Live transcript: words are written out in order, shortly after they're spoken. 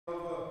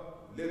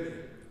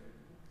living.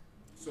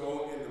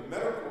 So in the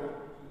medical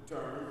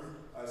term,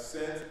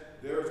 sense,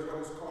 there's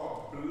what is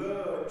called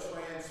blood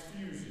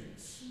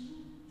transfusions.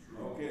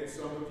 Okay, and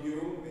some of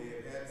you may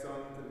have had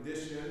some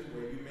conditions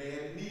where you may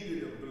have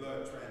needed a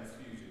blood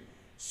transfusion.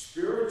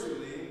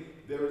 Spiritually,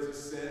 there is a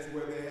sense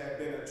where there have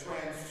been a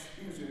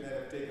transfusion that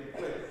have taken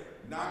place.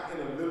 Not in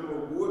a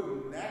literal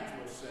wooden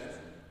natural sense,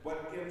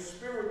 but in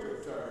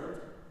spiritual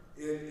terms.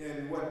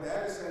 And what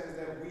that is saying is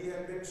that we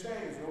have been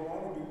changed. No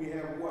longer do we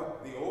have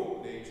what? The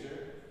old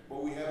nature,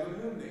 but we have a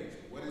new nature.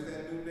 What is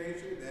that new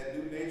nature? That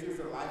new nature is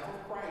the life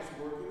of Christ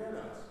working in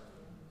us.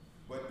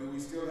 But do we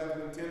still have to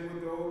contend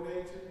with the old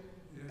nature?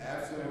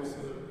 Yes,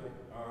 absolutely.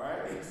 All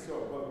right.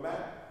 So, Brother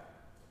Matt.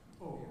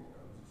 Oh, yeah.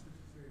 I was just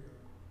to say,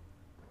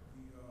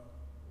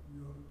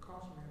 we are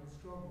constantly in a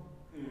struggle.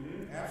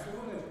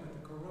 Absolutely.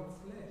 With the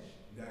corrupt flesh.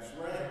 That's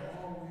right. It's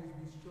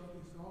always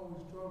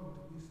struggle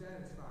to be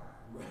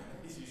satisfied. Right.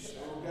 You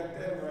sure got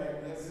that right.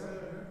 Yes, sir.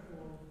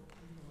 Therefore,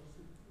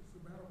 it's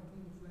a battle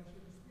between the flesh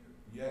and the spirit.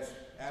 Yes,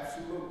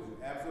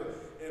 absolutely.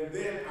 Absolutely. And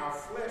then our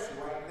flesh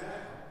right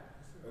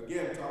now,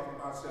 again, talking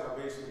about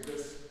salvation,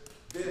 this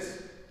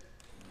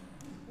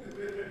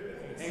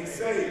ain't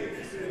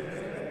saved.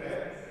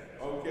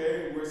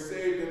 Okay? We're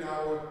saved in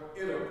our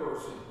inner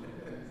person.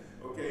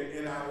 Okay?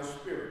 In our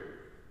spirit.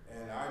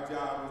 And our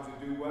job is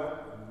to do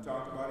what? We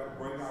talked about it,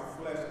 bring our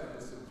flesh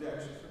under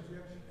subjection.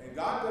 And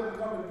God doesn't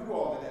come and do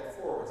all of that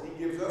for us. He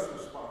gives us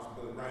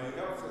responsibility. Now, He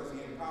helps us, He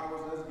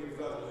empowers us, gives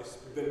us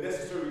the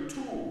necessary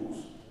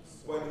tools,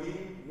 but He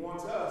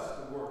wants us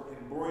to work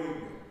and bring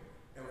them.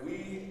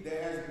 And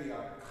there has to be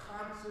a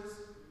conscious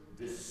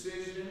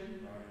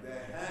decision.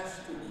 There has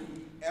to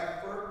be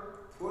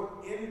effort put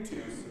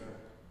into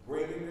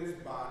bringing this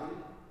body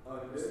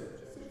under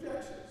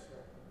subjection.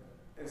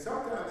 And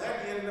sometimes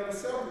that in and of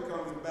itself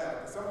becomes a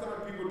battle.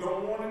 Sometimes people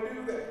don't want to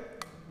do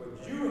that.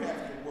 But you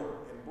have to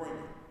work and bring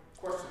it.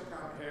 Question,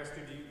 comment?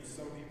 Pastor,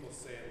 some people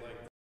say it like,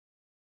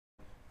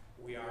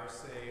 we are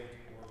saved,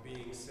 we're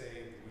being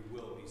saved, we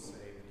will be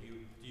saved. Do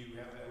you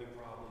have any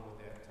problem with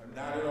that term?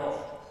 Not at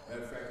all.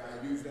 Matter of fact,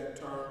 I use that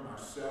term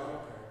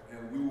myself,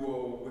 and we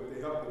will, with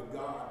the help of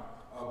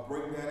God,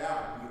 bring that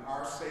out. We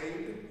are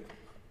saved,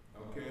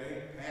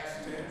 okay?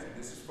 Past tense, and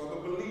this is for the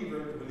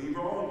believer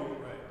only.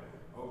 Right.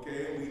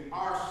 Okay, we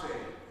are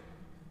saved.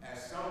 At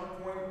some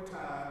point in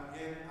time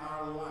in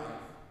our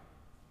life,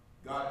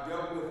 God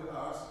dealt with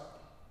us.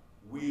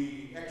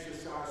 We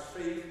exercised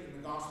faith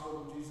in the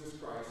gospel of Jesus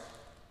Christ,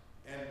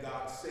 and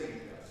God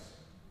saved us.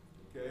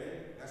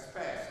 Okay? That's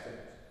past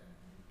tense.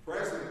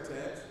 Present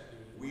tense,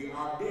 we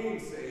are being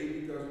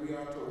saved because we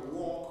are to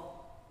walk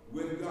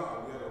with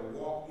God. We are to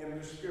walk in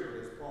the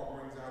Spirit, as Paul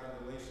brings out in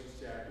Galatians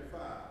chapter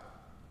 5.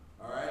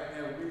 All right?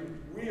 And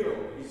we will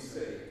be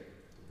saved.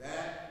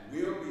 That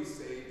will be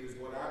saved is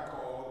what I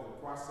call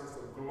the process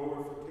of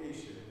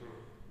glorification.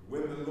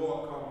 When the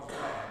Lord comes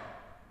back,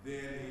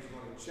 then He's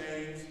going to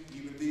change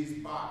even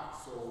these bodies.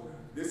 So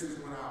this is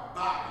when our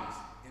bodies,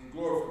 in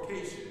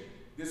glorification,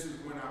 this is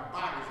when our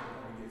bodies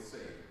are going to get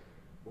saved.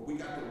 But we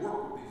got to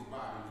work with these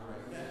bodies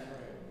right now.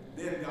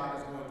 Then God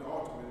is going to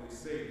ultimately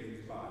save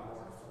these bodies.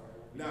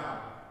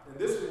 Now, and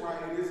this is why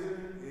it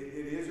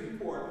is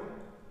important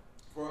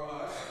for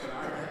us in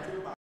our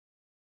natural bodies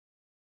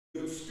to be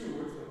good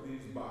stewards of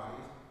these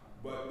bodies.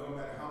 But no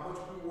matter how much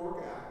we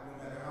work out, no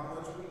matter how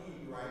much we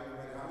eat right, no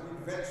matter how many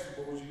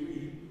vegetables you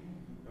eat,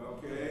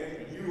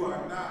 okay, you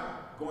are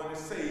not going to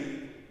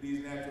save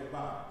these natural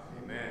bodies.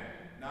 Amen.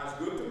 Now, it's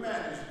good to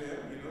manage them.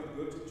 It's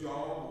good to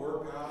jog,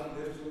 work out,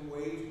 lift some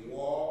weights,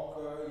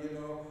 walk,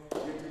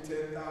 get to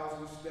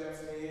 10,000 steps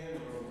in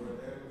or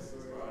whatever.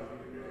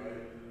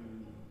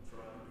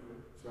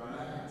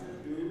 Trying to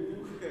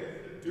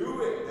do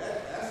it.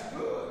 That's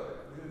good.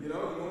 You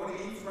don't want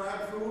to eat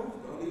fried food.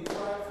 Don't eat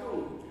fried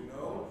food.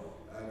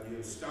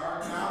 You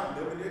start out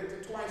limiting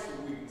it to twice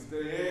a week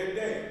instead of every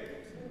day.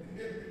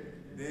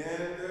 Then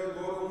they'll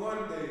go to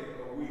one day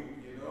a week.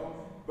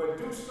 But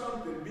do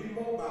something. Be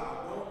mobile.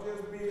 Don't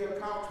just be a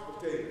couch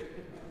potato.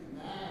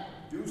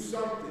 Do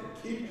something.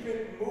 Keep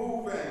it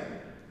moving.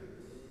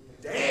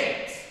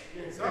 Dance.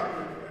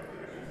 Something.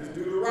 Just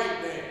do the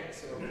right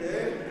dance,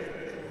 okay?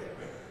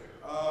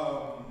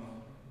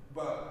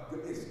 But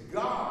it's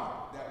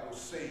God that will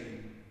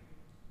save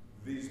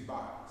these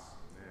bodies.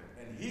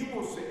 And He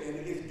will save,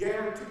 and it's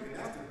guaranteed, and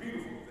that's the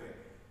beautiful thing.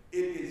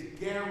 It is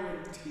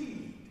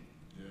guaranteed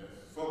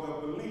for the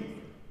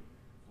believer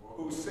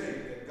who say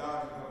that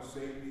God is going to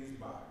save these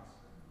bodies.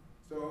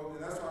 So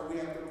that's why we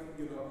have to,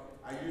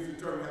 I use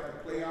the term, we have to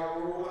play our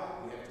role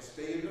out. We have to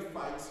stay in the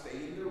fight, stay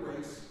in the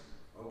race,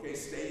 okay,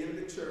 stay in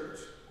the church,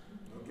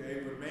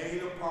 okay, remain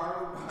a part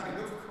of the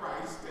body of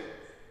Christ,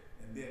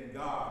 and then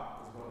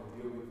God is going to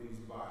deal with these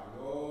bodies.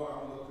 Oh,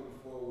 I'm looking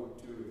forward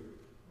to it.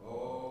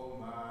 Oh,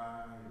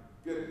 my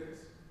goodness.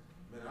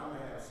 Man, I'm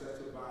going to have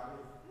such a body.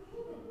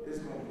 It's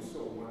going to be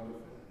so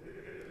wonderful.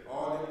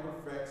 All the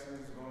imperfections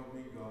are going to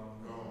be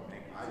gone.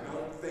 I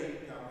don't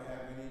think I'm going to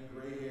have any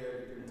gray hair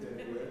to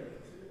contend with.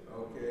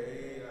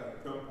 Okay,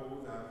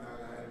 pimples. I'm not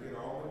going to get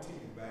all my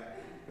teeth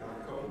back.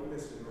 Got a couple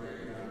missing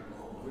right now.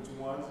 Which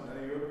ones? None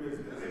of your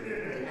business.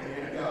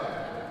 Okay, God.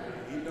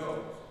 Okay, he knows.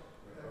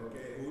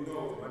 Okay, who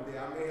knows? One day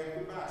I may have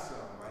to buy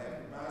something. If I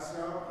have to buy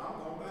something, I'm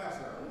going to buy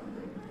something.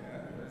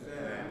 Yeah, you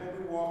understand? I'm going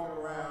to be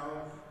walking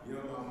around, you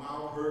know, my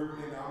mouth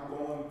hurting and I'm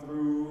going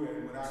through,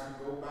 and when I can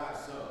go buy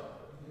something,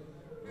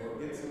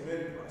 or get some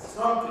input,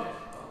 something,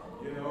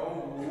 you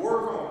know,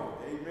 work on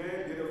it.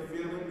 Amen. Get a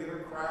feeling, get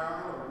a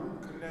crown, a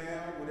root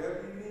canal,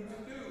 whatever you need to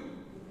do.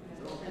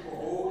 Some people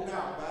holding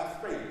out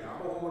by faith. I'm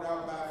going to hold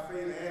out by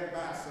faith and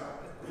buy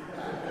something.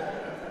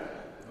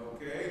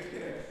 Okay?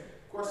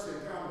 Question,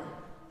 comment?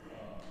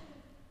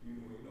 You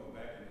know,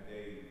 back in the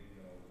day, you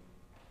know,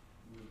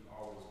 we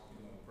always,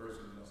 you know, a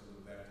person must go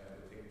back to have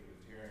to take it to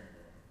the tearing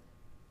room.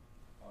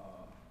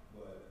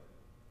 But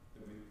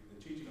the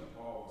teaching of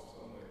Paul was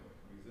somewhat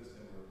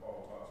resistant where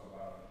Paul talks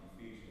about in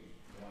Ephesians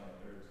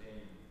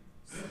 1:13,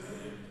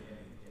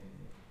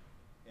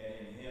 and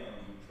in him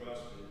you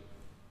trusted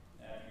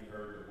after you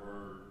heard the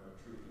word of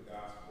truth, the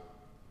gospel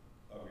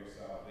of your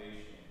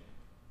salvation,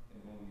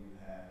 and when you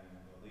had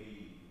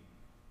believed,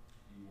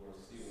 you were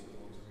sealed with the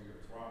Holy Spirit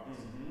of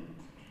promise.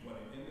 When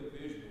an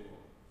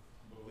individual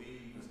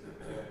believes in the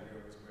death,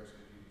 burial, and resurrection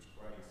of Jesus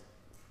Christ,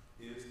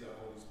 is the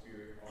Holy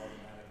Spirit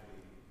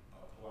automatically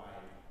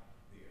applied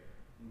there?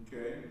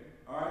 Okay.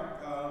 All right.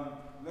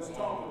 Let's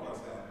talk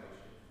about that.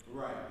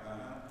 Right.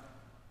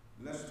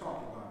 Let's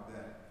talk about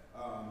that.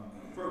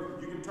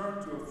 First, you can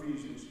turn to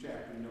Ephesians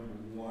chapter number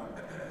 1.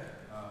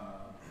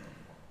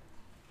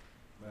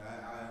 But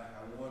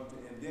I want to,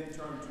 and then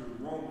turn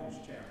to Romans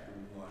chapter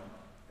 1.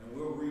 And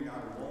we'll read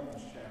out of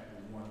Romans chapter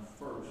 1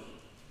 first.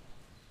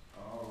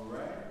 All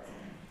right.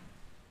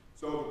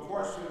 So the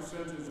question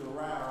centers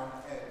around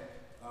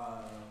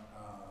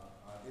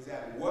is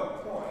at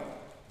what point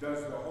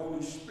does the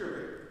Holy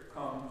Spirit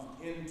come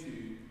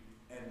into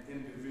an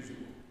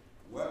individual?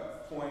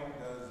 What point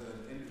does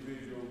an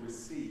individual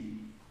receive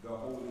the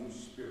Holy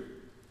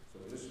Spirit? So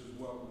this is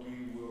what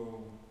we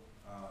will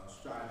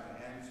strive to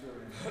answer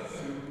and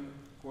pursue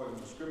according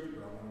to Scripture.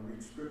 But I want to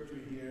read Scripture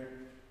here.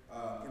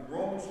 In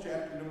Romans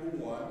chapter number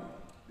 1,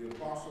 the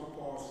Apostle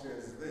Paul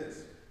says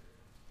this,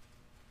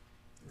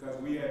 because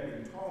we have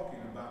been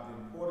talking about the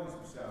importance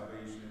of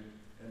salvation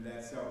and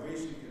that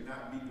salvation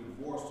cannot be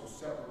divorced or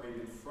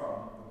separated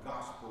from the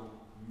gospel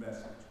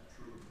message.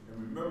 True. And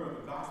remember,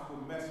 the gospel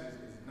message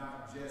is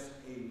not just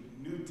a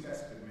New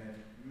Testament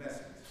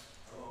message.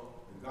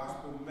 The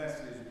gospel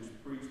message was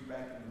preached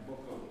back in the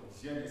book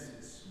of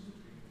Genesis.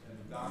 And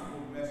the gospel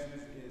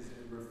message is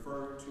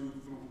referred to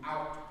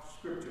throughout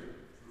Scripture,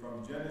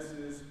 from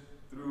Genesis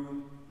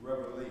through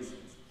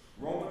Revelations.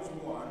 Romans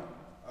 1,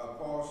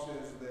 Paul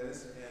says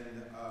this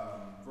in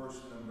verse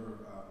number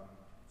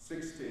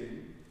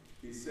 16.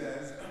 He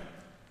says,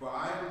 "For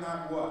I am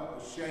not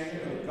what?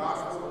 Ashamed of the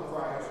gospel of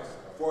Christ,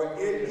 for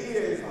it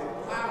is the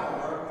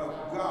power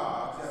of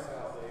God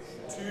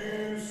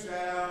to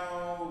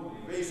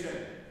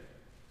salvation."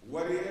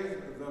 What is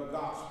the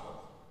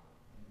gospel?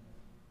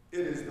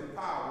 It is the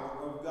power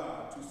of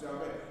God to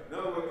salvation. In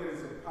other words, it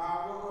is the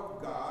power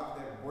of God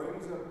that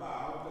brings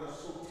about the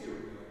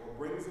soteria, or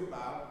brings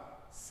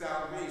about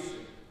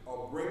salvation,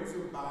 or brings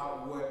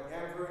about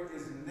whatever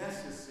is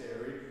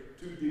necessary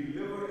to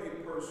deliver a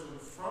person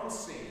from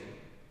sin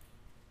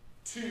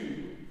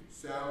to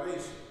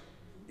salvation.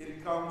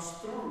 It comes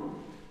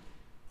through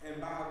and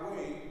by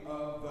way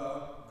of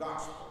the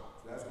gospel.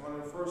 So that's one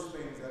of the first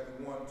things that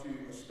we want to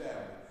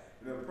establish.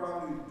 And I'll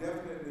probably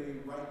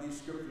definitely write these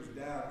scriptures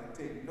down and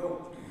take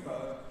notes,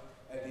 because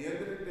at the end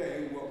of the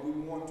day, what we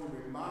want to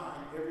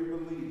remind every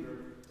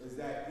believer is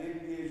that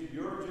it is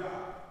your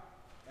job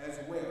as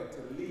well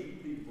to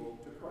lead people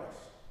to Christ.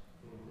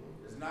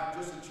 It's not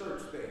just a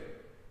church thing.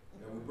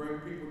 And we bring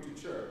people to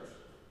church.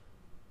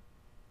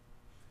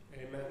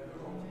 Amen.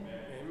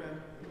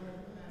 Amen.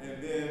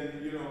 And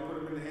then, you know, put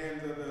them in the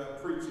hands of the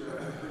preacher,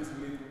 and the preacher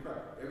leads them to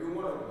Christ. Every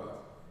one of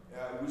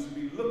us, we should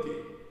be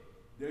looking.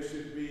 There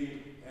should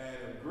be an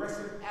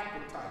aggressive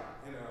appetite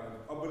in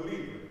a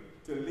believer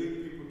to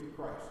lead people to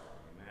Christ.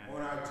 Amen.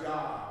 On our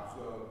jobs,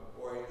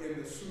 or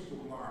in the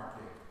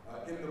supermarket,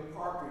 in the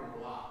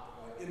parking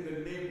lot, in the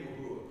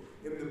neighborhood,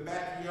 in the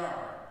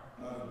backyard,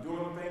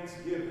 during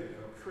Thanksgiving,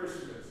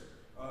 Christmas,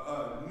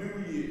 New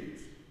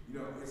Year's. You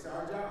know, it's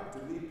our job to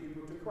lead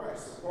people to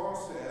Christ. So Paul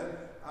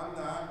said, I'm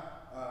not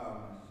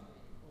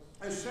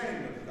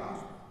ashamed of the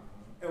gospel.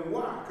 And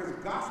why? Because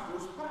the gospel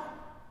is power.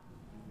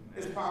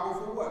 It's power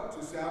for what?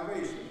 To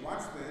salvation.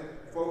 Watch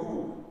that. For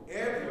who?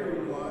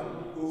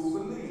 Everyone who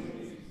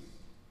believes.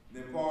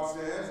 Then Paul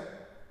says,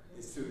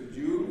 it's to the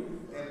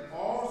Jew and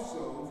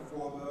also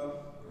for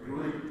the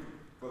Greek.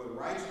 For the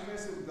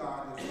righteousness of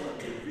God is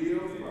what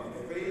revealed from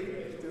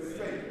faith to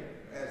faith.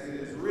 As it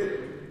is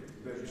written,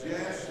 the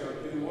just shall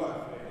do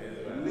what?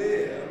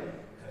 Live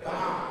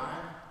by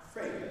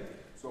faith.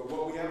 So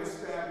what we have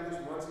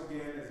established once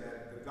again is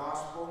that the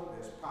gospel,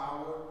 there's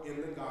power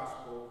in the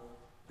gospel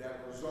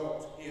that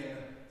results in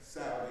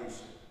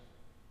salvation.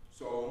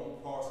 So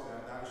Paul said,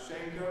 I'm not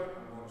ashamed of it.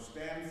 I'm going to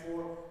stand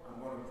for it. I'm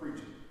going to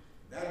preach it.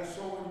 That is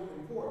so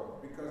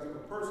important, because if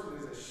a person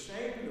is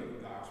ashamed of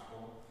the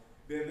gospel,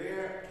 then they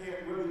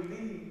can't really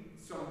lead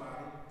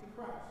somebody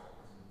to Christ.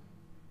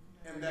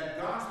 And that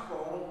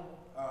gospel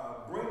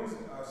brings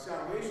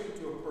salvation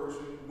to a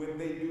person when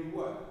they do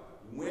what?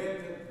 When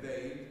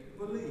they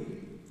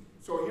believe.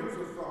 So here's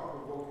a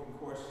thought-provoking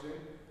question.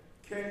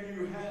 Can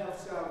you have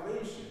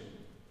salvation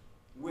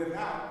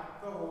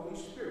without the Holy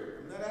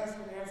Spirit? I'm not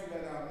asking to answer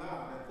that out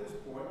loud at this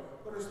point,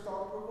 but it's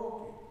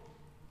thought-provoking.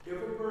 If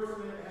a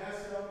person has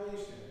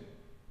salvation,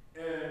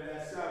 and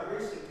that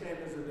salvation came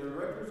as a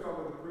direct result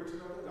of the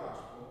preaching of the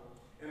gospel,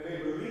 and they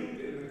believed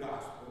in the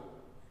gospel,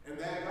 and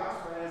that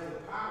gospel has the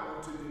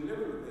power to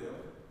deliver them,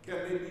 can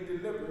they be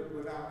delivered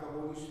without the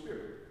Holy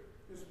Spirit?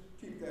 Just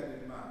keep that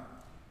in mind.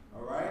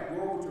 All right,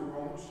 go over to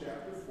Romans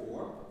chapter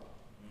 4.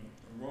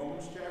 In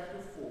Romans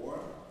chapter 4,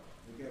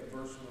 look at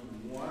verse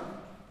number 1.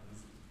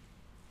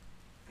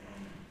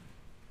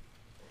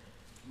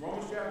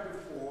 Romans chapter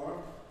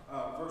 4,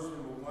 verse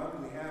number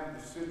 1, we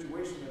have the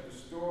situation of the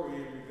story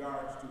in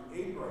regards to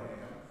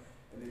Abraham,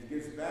 and it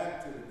gets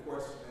back to the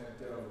question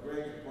that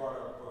Greg had brought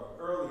up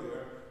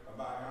earlier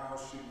about how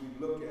should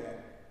we look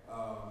at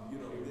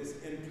this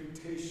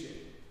imputation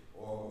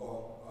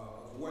or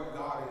what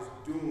God is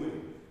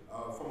doing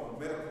from a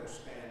medical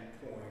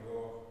standpoint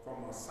or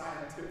from a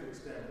scientific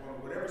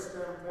standpoint, whatever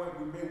standpoint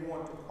we may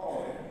want to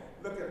call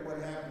it. Look at what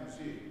happens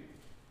here.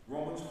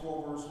 Romans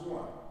 4 verse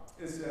 1.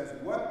 It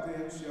says, what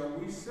then shall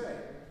we say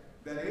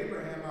that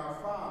Abraham our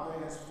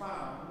father has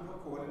found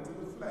according to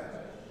the flesh?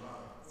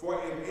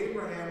 For if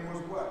Abraham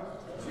was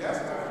what?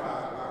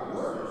 Justified by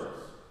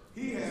works,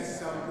 he has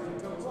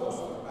something to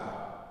boast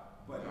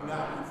about, but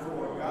not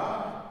before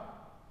God.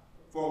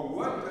 For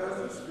what does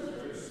the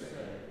scripture say?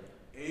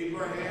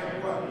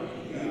 Abraham what?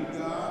 Believed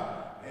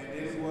God, and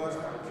it was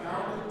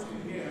accounted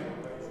to him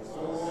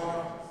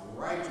for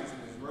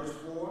righteousness. Verse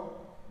 4,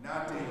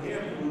 now to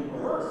him who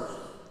works,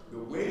 the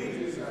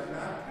wages are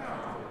not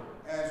counted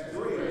as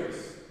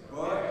grace,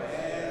 but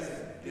as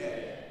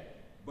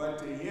debt. But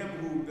to him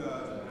who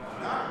does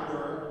not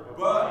work,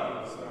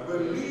 but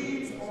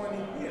believes on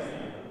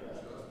him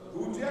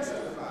who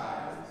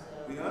justifies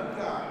the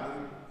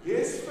ungodly,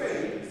 his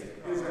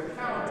faith is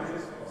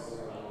accounted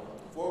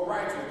for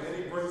righteousness.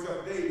 Then he brings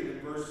up David in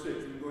verse 6. We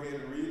can go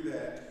ahead and read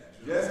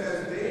that. Just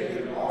as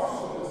David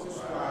also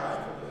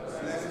described the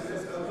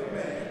blessedness of the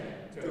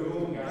man to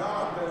whom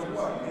God does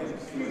what?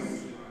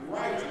 Imputes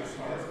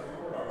righteousness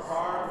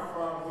apart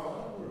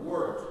from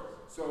works.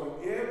 So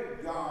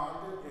if God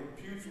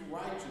imputes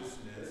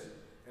righteousness,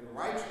 and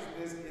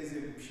righteousness is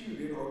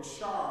imputed or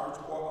charged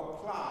or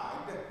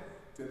applied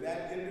to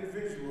that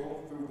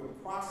individual through the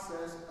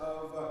process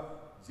of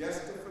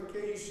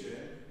justification,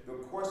 the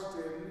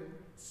question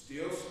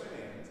still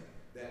stands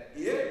that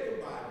if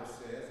the Bible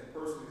says a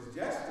person is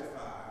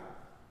justified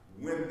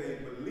when they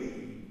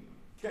believe,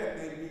 can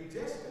they be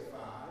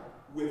justified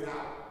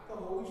without the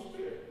Holy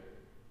Spirit?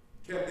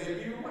 Can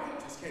they be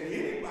righteous? Can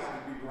anybody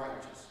be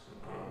righteous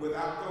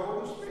without the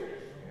Holy Spirit?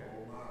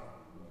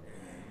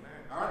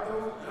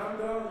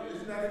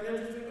 Isn't that an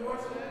interesting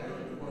question?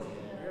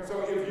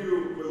 So if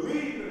you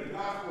believe that the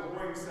gospel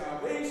brings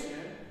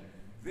salvation,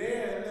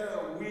 then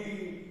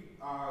we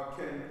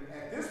can,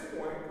 at this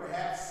point,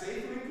 perhaps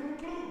safely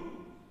conclude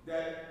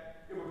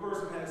that if a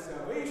person has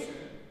salvation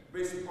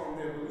based upon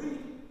their belief,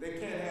 they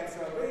can't have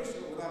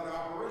salvation without the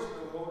operation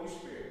of the Holy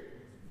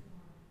Spirit.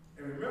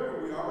 And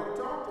remember, we already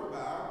talked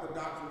about the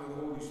doctrine of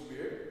the Holy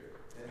Spirit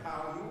and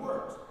how he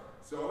works.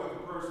 So if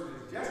a person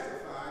is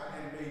justified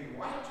and made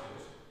righteous,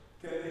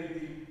 can they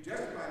be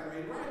justified and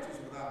made righteous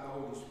without the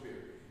Holy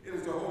Spirit? It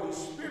is the Holy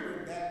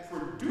Spirit that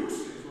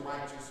produces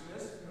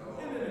righteousness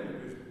in an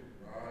individual.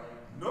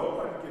 No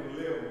one can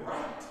live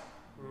right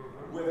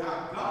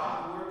without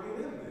God working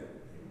in them.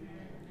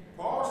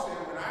 Paul said,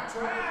 when I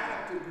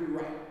tried to do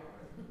right,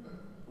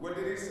 what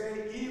did he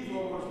say?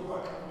 Evil was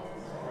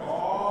what?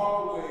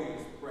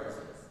 Always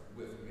present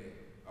with me.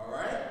 All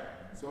right?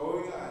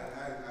 So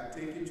I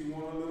take it you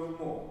want a little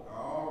more.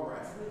 All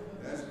right.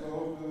 Let's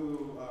go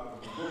to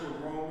the book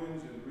of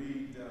Romans and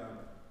read.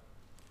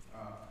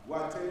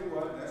 Well, I tell you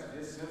what, that's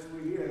just, since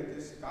we're here,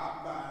 just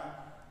stop by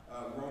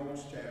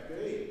Romans chapter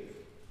 8.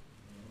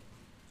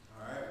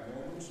 All right,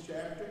 Romans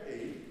chapter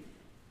 8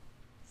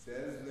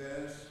 says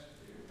this.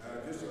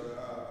 Just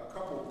a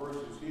couple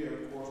verses here.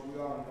 Of course, we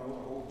all know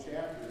the whole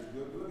chapter is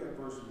good. Look at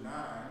verse 9.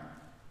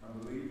 I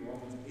believe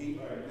Romans 8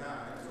 or 9.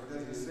 What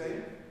does it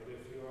say? But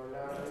if you are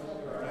not in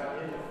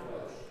the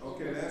flesh.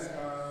 Okay, let's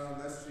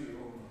see.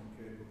 Hold on.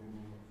 Okay.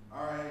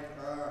 All right.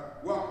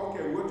 Well,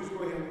 okay, we'll just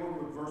go ahead and go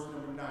with verse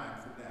number 9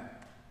 for now.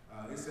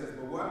 It says,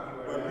 but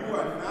what? But you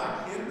are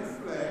not in the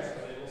flesh,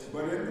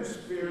 but in the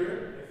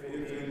Spirit,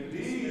 if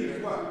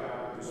indeed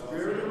what? The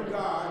Spirit of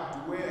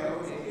God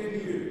dwells in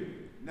you.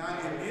 Now,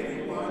 if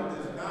anyone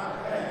does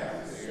not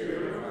have the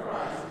Spirit of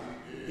Christ,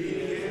 he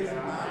is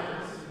not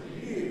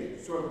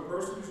his. So if a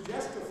person is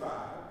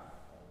justified,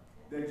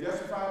 they're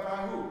justified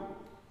by who?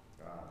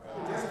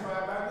 They're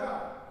justified by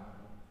God.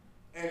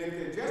 And if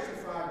they're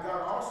justified,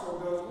 God also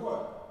does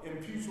what?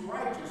 Imputes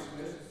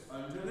righteousness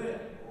unto them.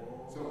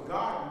 So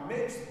God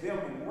makes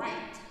them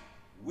right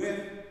with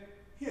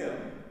him,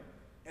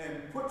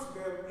 and puts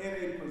them in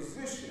a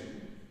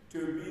position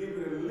to be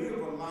able to live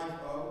a life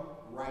of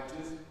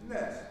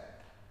righteousness.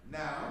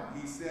 Now,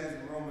 he says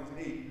in Romans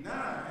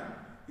 8:9,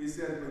 he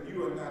says, but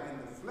you are not in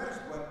the flesh,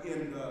 but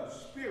in the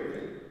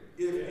Spirit,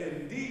 if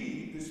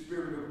indeed the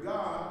Spirit of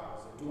God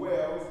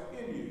dwells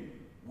in you.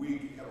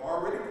 We have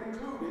already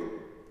concluded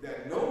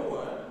that no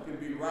one can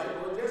be right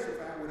or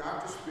justified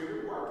without the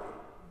Spirit working.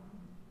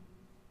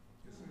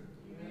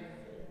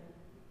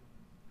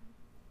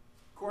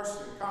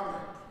 Question,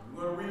 comment?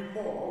 We're going to read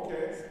more,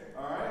 okay?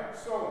 All right,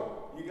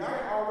 so you got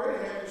to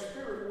already have the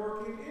Spirit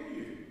working in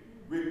you.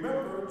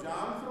 Remember,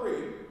 John 3,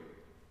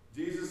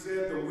 Jesus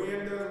said the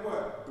wind does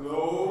what?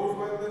 Blows,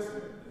 but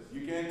listen,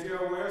 you can't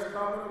tell where it's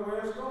coming or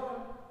where it's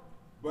going,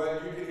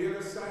 but you can hear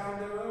the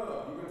sound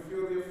thereof. You can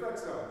feel the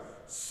effects of it.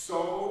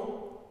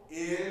 So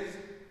is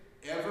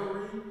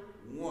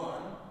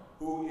everyone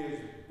who is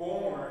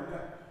born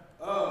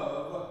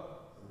of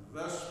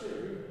the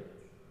Spirit.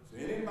 So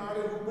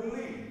anybody who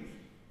believes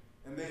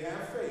and they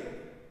have faith,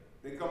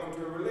 they come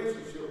into a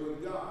relationship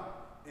with God.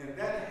 And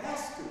that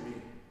has to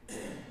be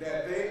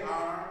that they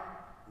are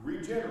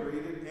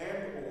regenerated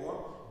and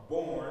or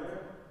born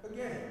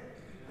again.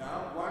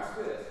 Now, watch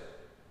this.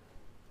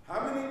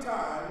 How many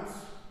times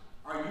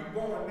are you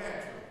born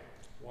naturally?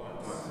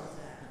 Once.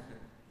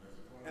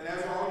 And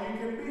that's all you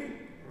can be.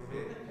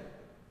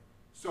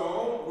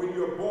 So, when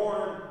you're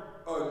born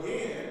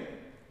again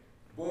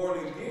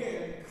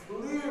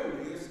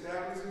clearly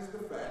establishes the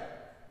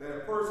fact that a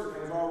person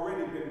has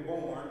already been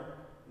born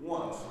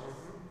once.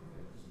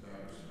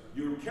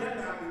 You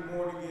cannot be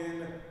born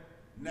again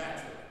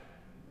naturally.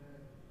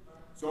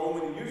 So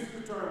when he uses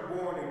the term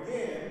born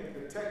again,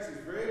 the text is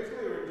very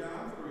clear in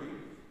John 3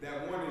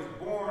 that one is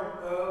born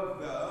of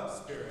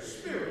the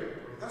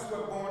Spirit. That's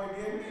what born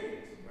again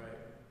means. Right.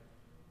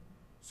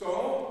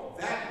 So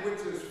that which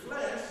is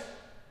flesh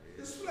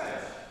is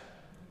flesh.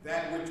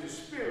 That which is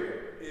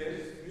spirit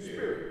is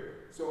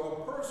spirit.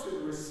 So a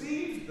person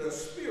receives the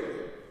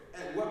Spirit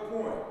at what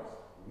point?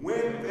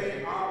 When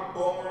they are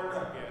born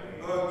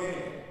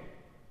again.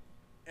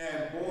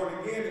 And born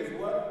again is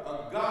what?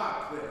 A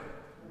God thing.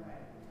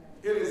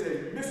 It is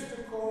a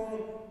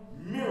mystical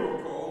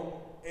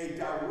miracle, a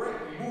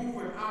direct move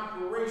and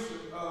operation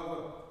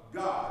of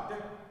God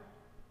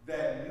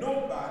that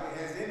nobody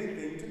has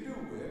anything to do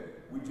with.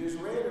 We just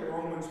read in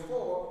Romans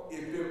 4,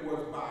 if it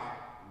was by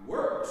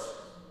works,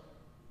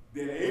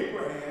 then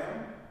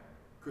Abraham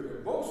could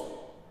have boasted.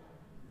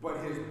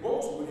 But his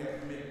boast would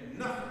have meant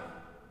nothing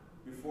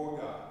before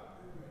God.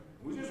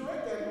 We just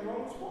read that in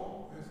Romans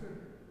 4.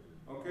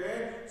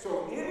 Okay?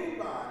 So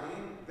anybody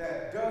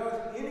that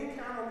does any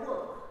kind of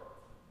work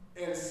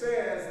and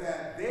says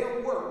that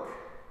their work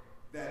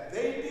that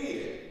they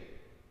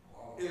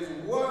did is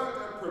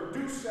what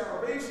produced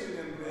salvation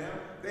in them,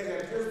 they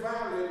have just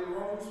violated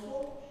Romans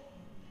 4.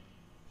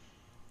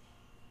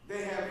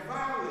 They have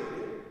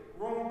violated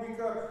Romans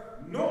because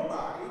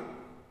nobody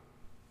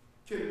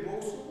can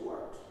boast of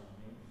works.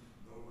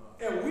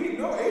 And we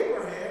know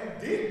Abraham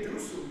did do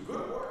some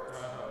good works.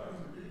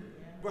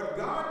 But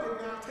God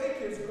did not take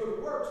his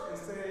good works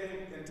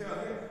and tell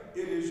him,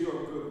 it is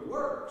your good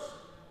works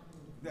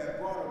that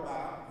brought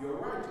about your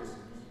righteousness.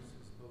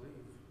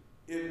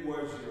 It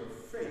was your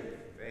faith.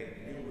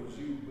 It was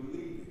you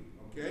believing.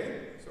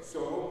 Okay?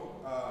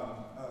 So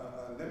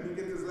let me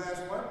get this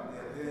last one,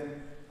 and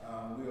then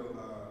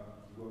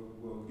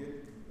we'll get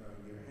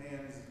your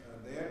hands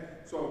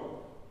there.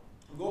 So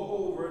go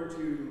over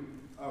to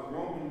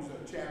Romans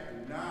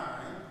chapter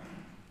 9.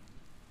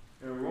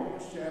 In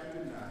Romans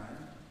chapter 9.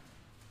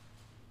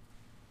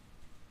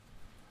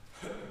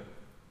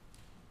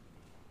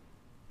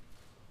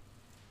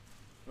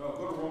 Well,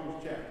 go to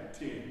Romans chapter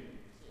 10.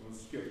 We'll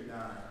skip 9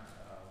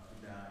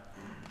 down.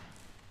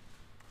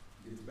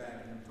 Gets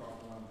back and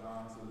talk about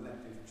God's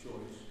elective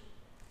choice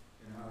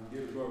and how he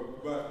did it.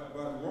 But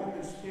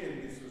Romans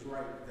 10 gets us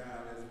right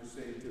down, as we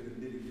say, to the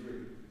nitty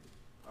gritty.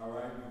 All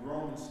right,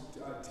 Romans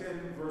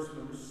 10, verse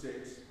number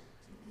 6.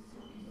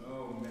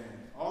 Oh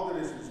man, all of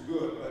this is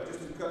good, but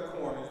just to cut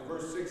corners,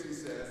 verse 6 he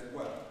says,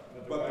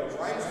 what? But the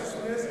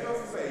righteousness of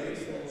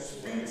faith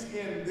speaks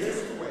in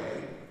this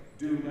way.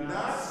 Do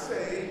not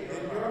say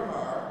in your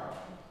heart,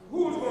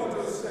 who's going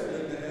to ascend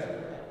into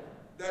heaven?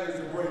 That is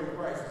to bring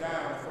Christ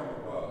down from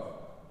above.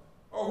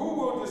 Or who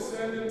will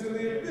descend into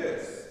the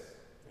abyss?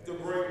 To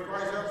bring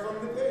Christ up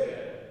from the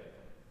dead.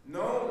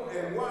 No,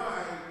 and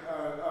why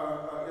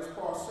is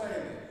Paul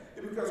saying it?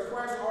 It's because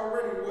Christ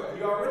already what?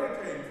 He already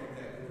came from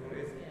heaven.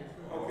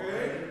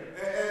 Okay?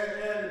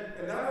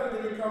 And not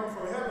only did he come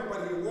from heaven,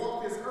 but he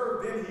walked this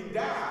earth, then he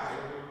died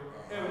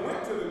and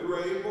went to the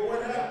grave, but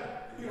what happened?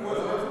 He was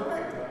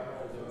resurrected.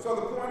 So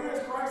the point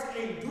is, Christ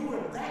ain't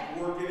doing that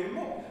work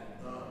anymore.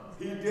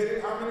 He did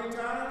it how many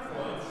times?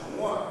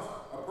 Once.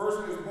 A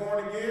person is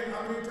born again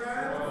how many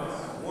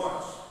times?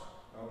 Once.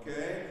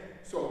 Okay?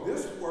 So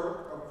this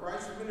work of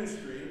Christ's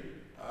ministry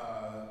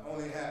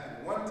only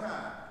happened one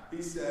time.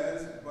 He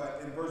says,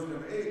 but in verse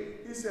number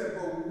 8, he said,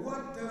 but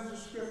what does the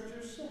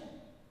scripture say?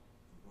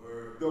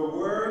 The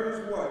word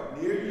is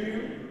what? Near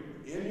you,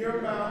 in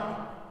your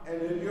mouth,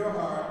 and in your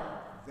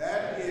heart.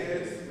 That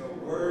is the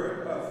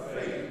word of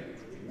faith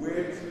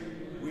which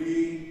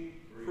we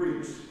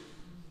preach.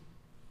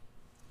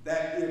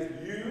 That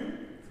if you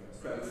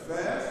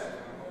confess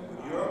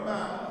with your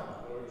mouth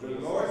the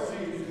Lord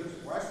Jesus,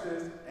 watch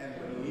this, and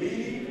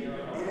believe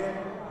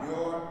in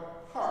your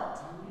heart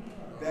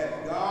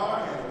that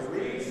God has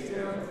raised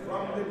him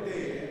from the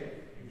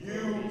dead,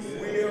 you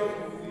will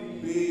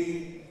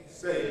be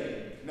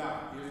saved.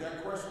 Now, here's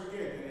that question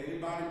again. Can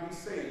anybody be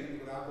saved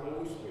without the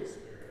Holy Spirit?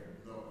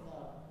 No.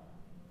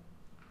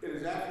 It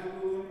is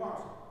absolutely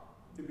impossible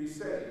to be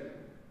saved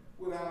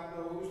without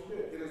the Holy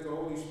Spirit. It is the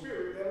Holy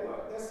Spirit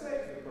that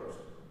saves the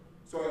person.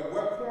 So at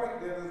what point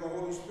then does the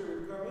Holy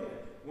Spirit come in?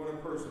 When a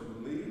person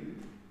believes,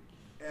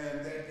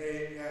 and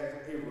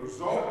as a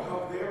result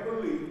of their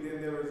belief,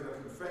 then there is a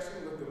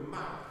confession with the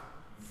mouth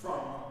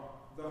from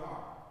the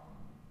heart.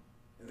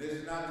 And this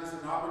is not just an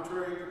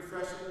arbitrary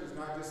confession. It's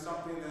not just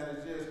something that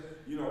is just,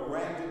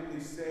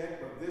 randomly said,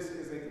 but this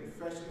is a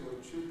confession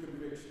with true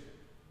conviction.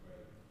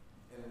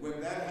 And when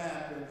that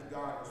happens,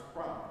 God has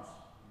promised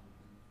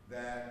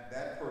that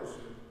that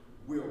person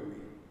will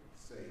be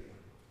saved.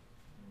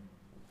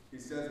 He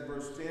says in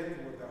verse 10,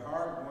 for with the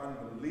heart one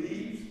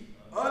believes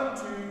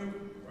unto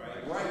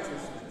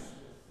righteousness.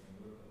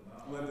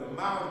 When the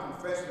mouth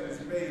confession is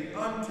made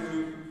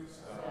unto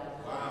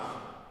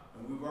wow.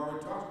 And we've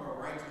already talked about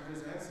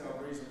righteousness and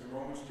salvation in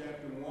Romans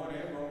chapter 1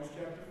 and Romans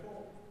chapter 4.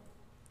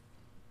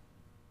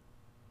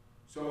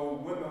 So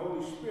when the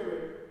Holy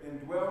Spirit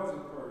indwells a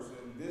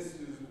person, this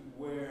is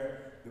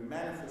where the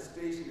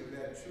manifestation of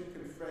that true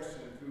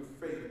confession through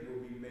faith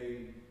will be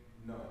made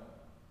known.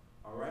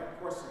 All right?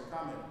 Question,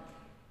 comment?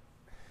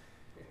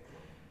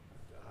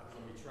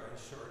 Let me try and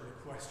shorten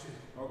the question.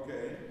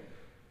 Okay.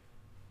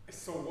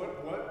 So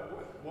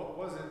what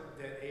was it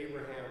that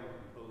Abraham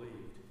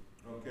believed?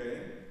 Okay.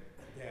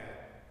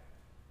 That.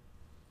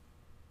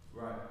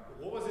 Right.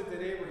 What was it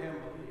that Abraham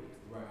believed?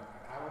 Right.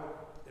 I don't,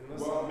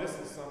 unless I'm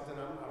missing something,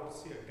 I don't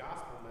see a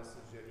gospel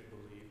message that he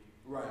believed.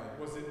 Right.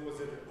 Was it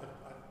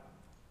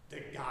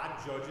that God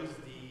judges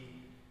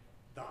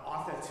the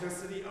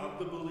authenticity of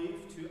the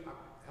belief to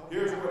help?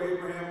 Here's what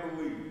Abraham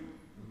believed.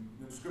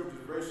 The scripture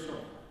is very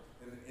short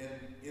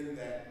in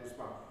that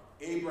response.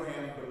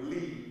 Abraham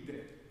believed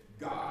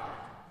God.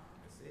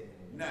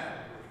 Now,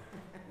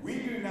 we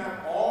do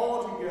not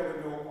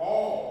altogether know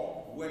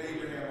all what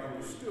Abraham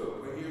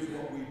understood, but here's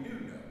what we do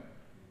know.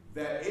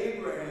 That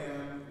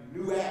Abraham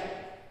knew Adam.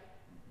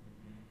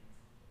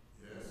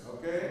 Yes.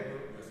 Okay?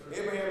 Yes,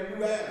 Abraham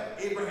knew Adam.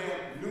 Abraham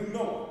knew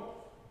Noah.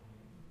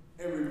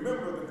 And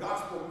remember, the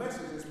gospel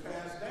message is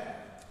passed down.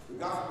 The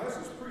gospel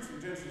message is preached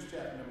in Genesis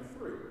chapter number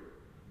 3.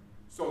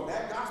 So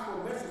that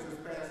gospel message is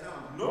passed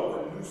down.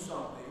 Noah knew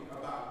something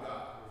about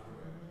God.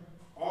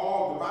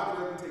 The Bible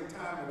doesn't take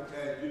time,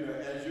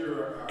 as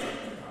you're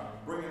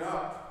bringing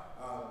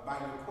up by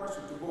your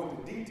question, to go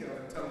into detail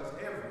and tell us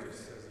everything.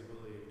 Just says he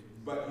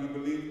believed. But he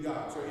believed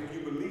God. So if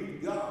you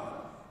believe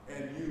God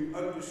and you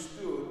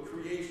understood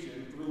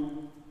creation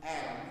through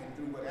Adam and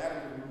through what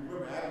Adam,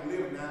 remember Adam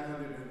lived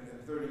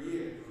 930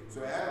 years.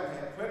 So Adam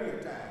had plenty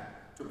of time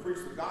to preach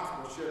the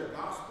gospel, share the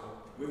gospel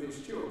with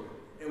his children.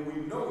 And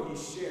we know he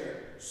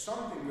shared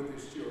something with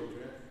his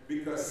children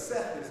because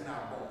Seth is now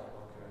born.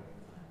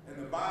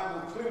 And the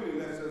Bible clearly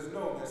lets us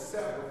know that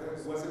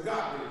Seth was a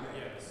godly man.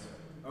 Yes.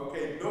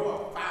 Okay,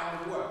 Noah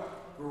found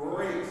what?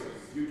 Grace.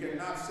 You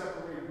cannot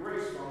separate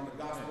grace from the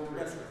gospel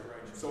message.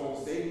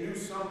 So they knew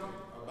something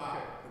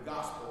about the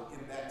gospel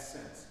in that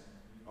sense.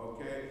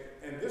 Okay?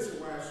 And this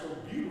is why it's so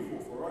beautiful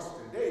for us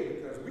today,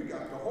 because we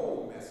got the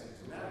whole message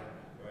now.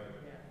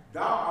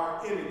 Thou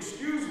art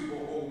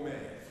inexcusable, old man.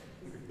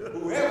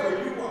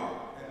 Whoever you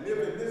are, and live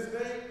in this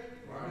day.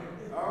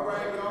 All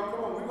right, y'all,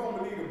 come on. We're going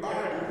to believe the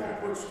Bible. We're going to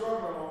quit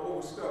struggling on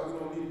old stuff. We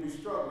don't need to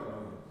be struggling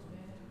on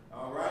it.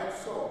 All right,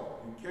 so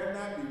you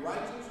cannot be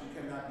righteous.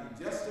 You cannot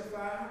be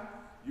justified.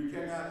 You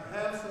cannot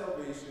have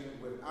salvation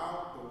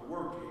without the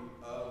working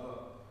of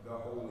the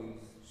Holy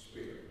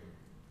Spirit.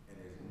 And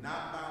it's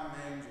not by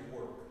man's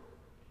work.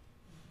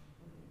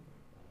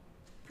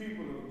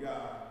 People of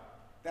God,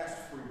 that's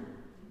freedom.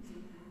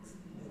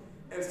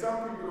 And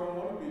some people don't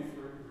want to be free.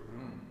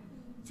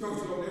 So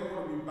they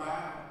want to be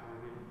bound.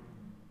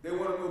 They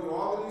want to go through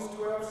all of these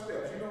 12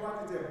 steps. You know why?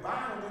 Because they're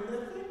bound in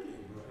their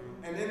thinking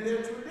and in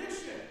their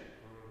tradition.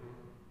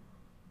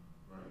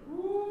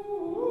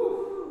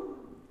 Ooh.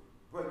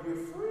 But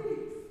you're free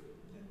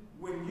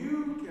when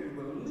you can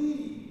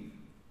believe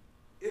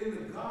in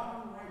the God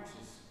of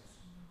righteousness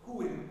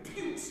who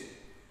imputes it.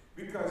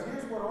 Because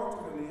here's what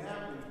ultimately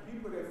happens.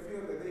 People that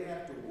feel that they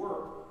have to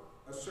work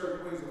a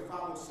certain way to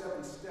follow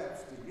 7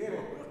 steps to get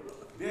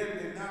it, then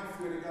they now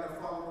feel they got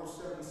to follow those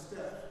 7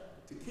 steps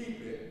to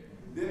keep it.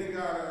 Then they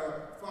got to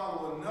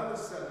follow another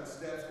 7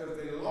 steps because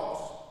they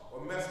lost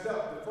or messed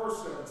up the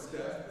first 7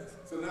 steps.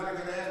 So now they're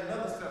going to add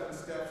another 7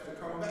 steps to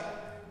come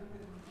back.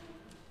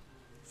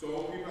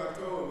 So people are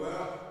told,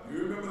 well,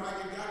 you remember how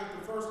you got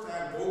it the first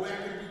time, go back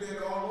and do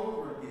that all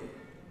over again.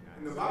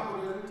 And the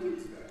Bible doesn't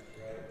teach that.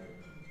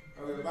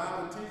 The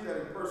Bible teaches that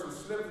if a person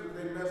slips and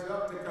they mess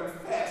up, to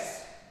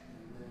confess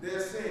their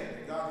sin.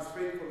 And God is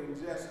faithful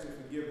and just to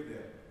forgive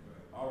them.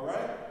 All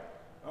right?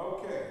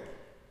 Okay.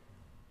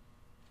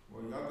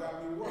 Well, y'all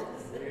got me working.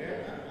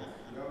 Yeah.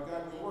 Y'all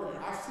got me working.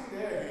 I see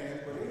their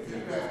hands, but they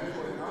keep asking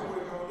questions. I'm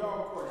waiting on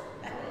y'all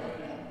questions.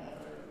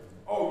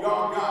 Oh,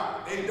 y'all got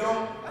it. They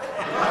don't?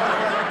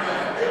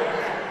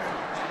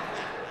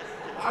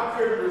 I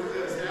couldn't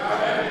resist.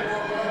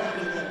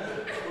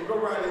 Well, go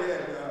right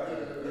ahead. To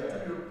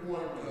your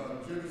point,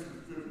 Genesis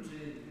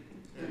 15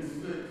 and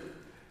 6,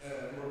 and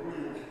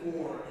Maria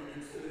 4,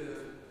 it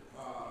says,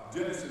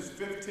 Genesis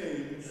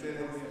 15, said it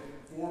again.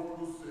 4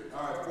 through 6.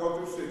 All right, 4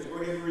 through 6. Go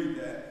ahead and read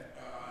that.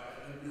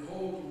 And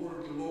behold, the word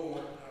of the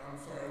Lord, I'm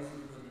sorry, this is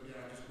I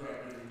just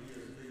grabbed it in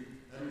ESV.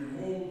 And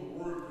behold, the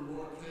word of the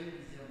Lord came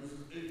to him. This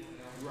is Abraham.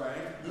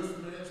 Right. This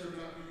man shall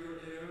not be your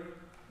heir.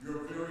 Your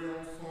very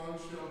own son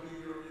shall be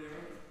your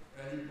heir.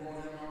 And he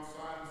brought him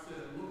outside and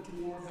said, look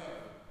toward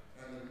heaven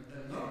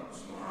and number the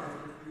stars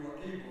if you are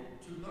able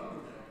to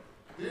number them.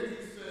 Then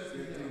he said to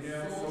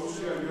him, so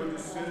shall your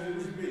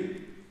descendants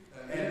be.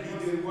 And he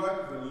did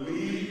what?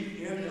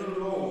 Believe in the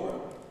Lord,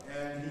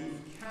 and he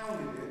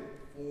counted it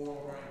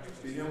for righteousness.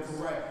 To him for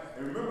right.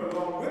 And remember,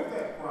 along with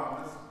that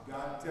promise,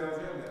 God tells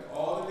him that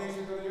all the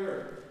nations of the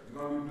earth are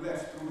going to be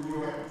blessed through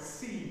your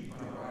seed.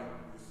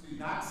 Right.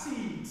 Not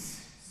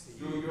seeds,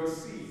 through your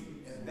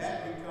seed. And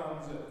that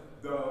becomes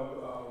the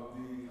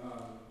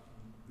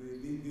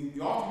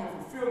ultimate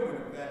fulfillment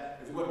of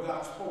that is what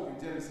God spoke in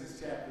Genesis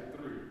chapter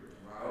 3.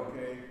 Right.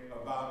 Okay,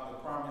 about the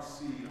promised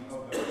seed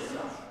of the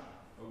Messiah.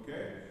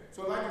 Okay?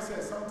 So like I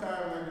said,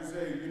 sometimes I can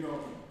say,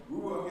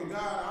 okay,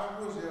 God,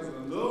 I wish there was a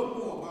little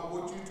more about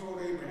what you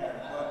told Abraham.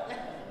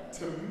 But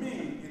to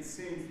me, it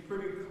seems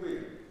pretty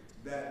clear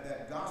that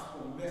that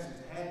gospel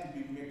message had to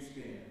be mixed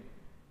in,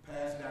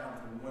 passed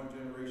down from one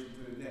generation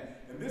to the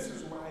next. And this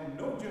is why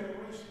no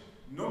generation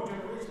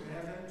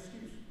has an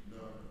excuse.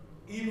 No.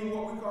 Even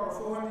what we call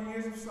 400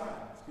 years of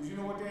silence. Because you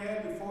know what they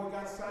had before it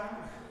got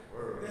silent?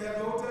 They had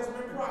the Old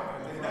Testament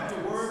prophets. They had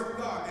the Word of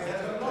God. They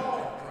had the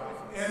law.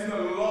 And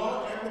the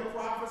law and the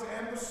prophets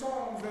and the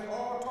songs, they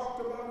all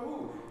talked about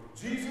who?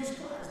 Jesus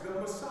Christ, the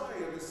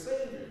Messiah, the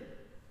Savior.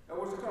 That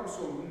was to come.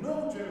 So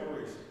no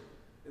generation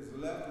is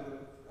left with,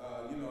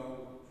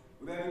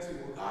 with that and say,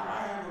 well, God,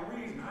 I have a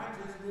reason. I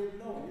just didn't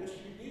know. Yes,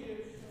 you did.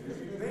 And if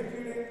you think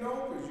you didn't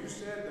know because you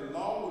said the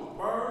law was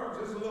burned,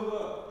 just look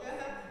up.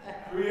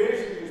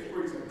 Creation is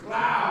preaching.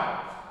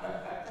 Clouds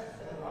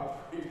are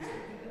preaching.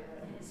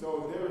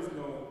 So there is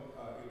no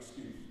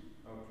excuse.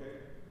 Okay?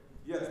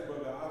 Yes,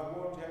 brother, I was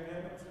born to have your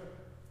hand up, sir.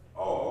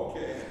 Oh,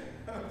 okay.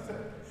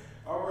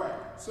 All right.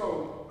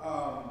 So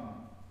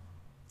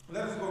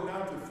let us go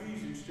down to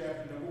Ephesians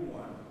chapter number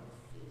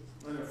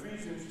 1. In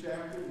Ephesians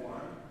chapter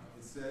 1,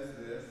 it says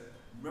this.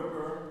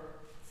 Remember,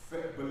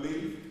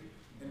 belief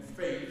and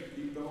faith.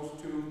 Keep those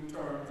two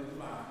terms in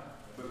mind.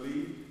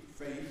 Belief,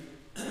 faith.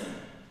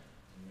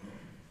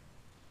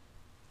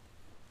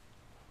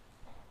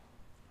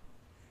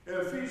 In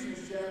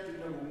Ephesians chapter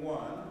number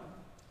 1,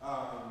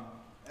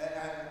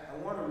 I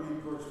want to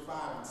read verse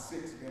 5 and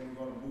 6, then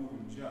we're going to move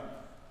and jump.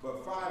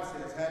 But 5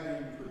 says,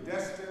 having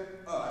predestined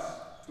us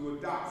to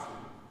adoption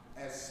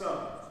as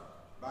sons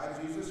by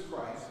Jesus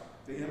Christ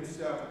to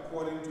himself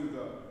according to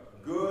the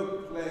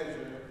good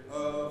pleasure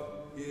of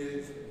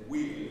his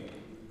will.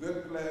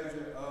 Good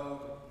pleasure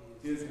of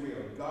his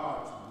will,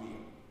 God's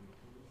will.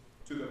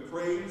 To the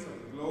praise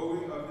of the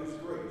glory of his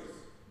grace,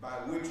 by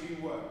which he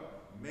what?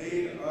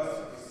 Made us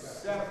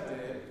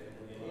accepted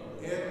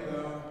in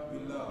the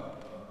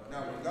beloved.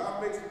 Now, when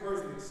God makes a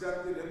person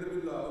accepted in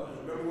the beloved,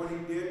 remember what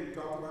he did? We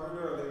talked about it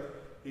earlier.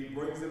 He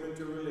brings them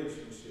into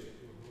relationship.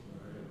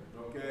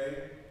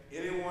 Okay?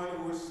 Anyone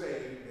who is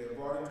saved, they're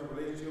brought into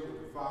relationship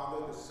with the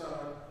Father, the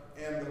Son,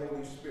 and the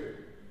Holy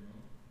Spirit.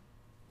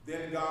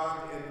 Then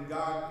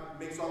God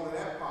makes all of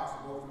that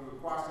possible through the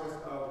process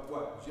of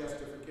what?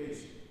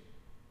 Justification.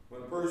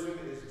 When a person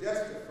is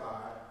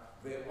justified,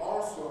 they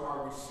also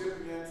are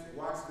recipients,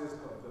 watch this,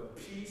 of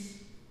the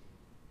peace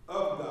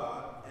of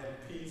God and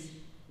peace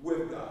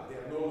with God. They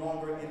are no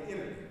longer an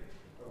enemy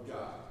of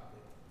God,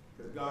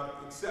 because God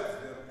accepts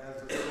them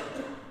as a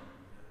son.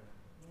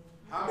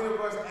 How many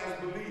of us as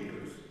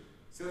believers,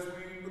 since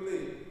we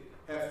believe,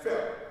 have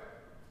felt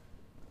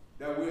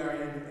that we are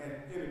an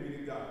enemy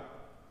to God?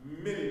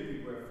 Many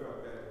people have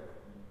felt that way.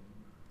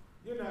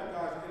 You're not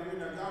God's enemy.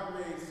 Now, God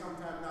may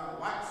sometimes not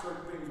like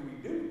certain things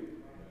we do,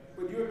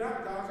 but you're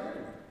not God's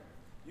enemy.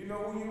 You know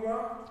who you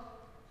are?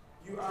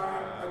 You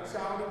are a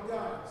child of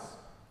God.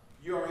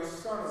 You're a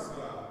son of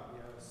God.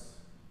 Yes.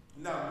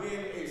 Now,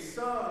 being a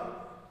son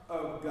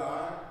of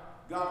God,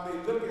 God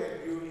may look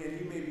at you and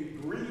he may be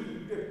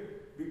grieved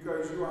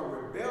because you are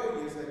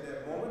rebellious at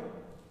that moment.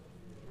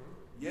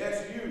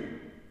 Yes, you.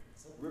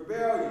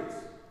 Rebellious.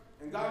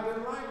 And God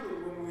doesn't like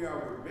it when we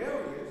are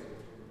rebellious,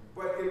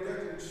 but it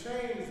doesn't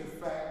change the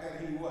fact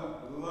that he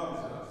what? Loves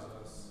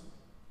us.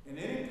 And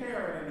any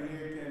parent in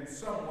here can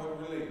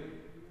somewhat relate.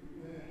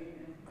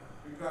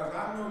 Because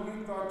I know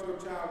you thought your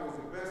child was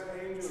the best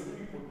angel and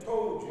people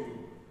told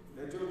you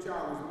that your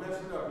child was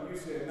messing up. And you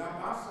said,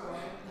 not my son,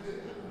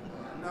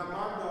 not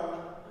my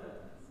daughter.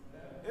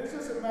 It's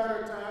just a matter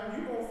of time.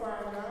 You're going to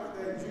find out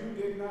that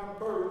you did not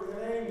birth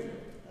an angel.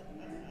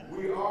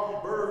 We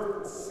are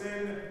birthed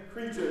sin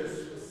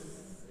creatures.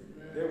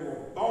 They were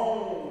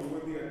born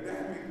with the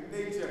Adamic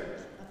nature.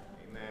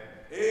 Amen.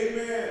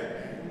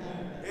 Amen.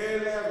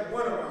 Every last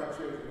one of our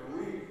children.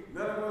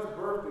 None of us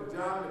birthed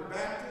John the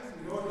Baptist,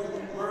 nor did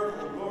we birth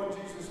the Lord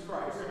Jesus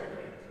Christ.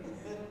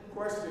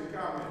 Question,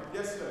 comment?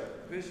 Yes, sir.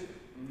 Bishop,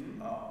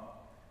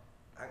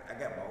 I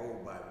got my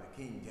old Bible,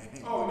 the King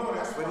James. Oh, no,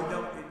 that's but fine. it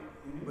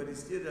don't. But it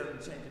still doesn't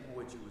change it from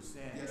what you were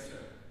saying. Yes,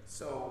 sir.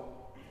 So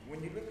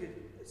when you look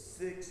at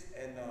 6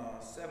 and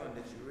 7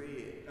 that you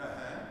read,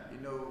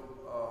 you know,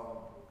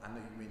 I know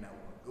you may not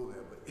want to go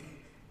there, but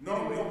No,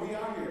 anyway, no, we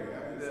are here.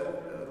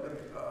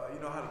 you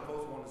know how the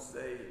folks want to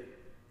say,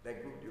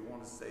 that group, you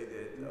want to say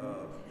that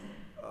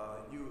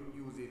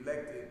you was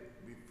elected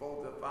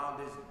before the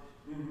foundation.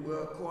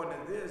 Well,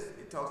 according to this,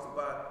 it talks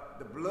about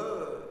the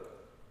blood.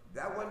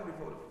 That wasn't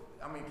before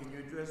the, I mean, can you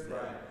address that?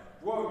 Right.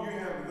 Well, you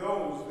have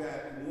those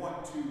that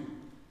want to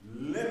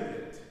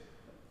limit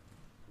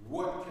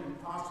what can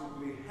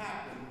possibly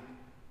happen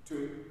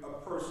to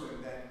a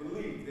person that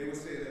believes. They would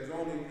say there's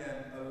only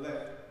an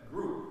elect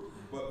group.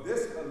 But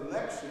this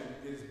election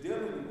is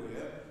dealing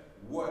with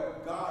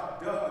what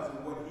God does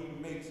and what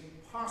he makes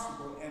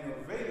possible and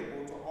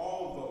available to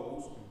all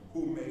those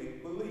who may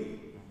believe.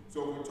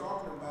 So we're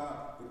talking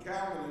about the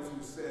Calvinists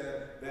who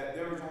said that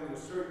there is only a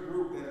certain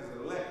group that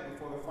is elect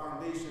before the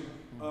foundation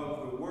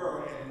of the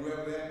world, and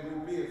whoever that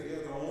group is,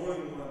 they're the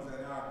only ones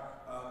that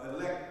are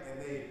elect,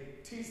 and they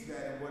teach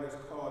that in what is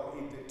called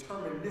a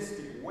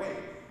deterministic way.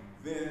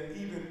 Then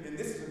even, and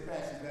this is a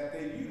passage that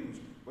they use,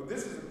 but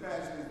this is a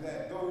passage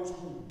that those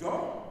who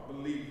don't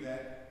believe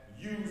that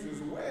use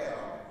as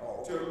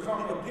well to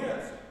come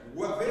against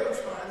what they're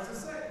trying to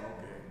say.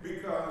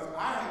 Because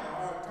I have a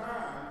hard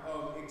time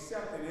of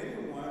accepting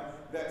anyone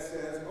that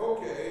says,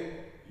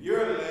 okay,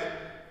 you're elect,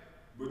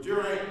 but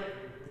you're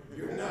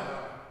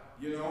not.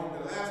 You know,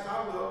 the last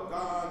I looked,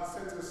 God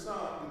sent his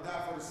son to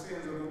die for the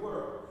sins of the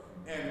world.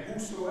 And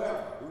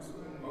whosoever,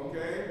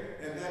 okay?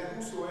 And that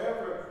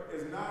whosoever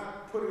is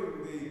not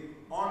putting the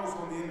onus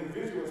on the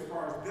individual as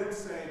far as them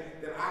saying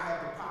that I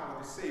have the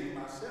power to save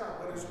myself,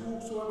 but it's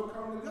whosoever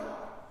comes to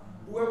God.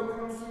 Whoever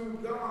comes to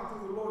God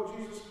through the Lord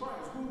Jesus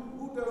Christ.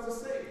 Who does the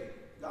saving?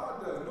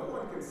 God does. No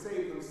one can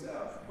save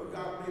themselves, but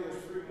God made us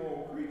free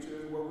moral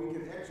creatures where we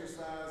can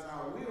exercise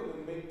our will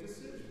and make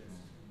decisions.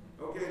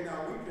 Okay,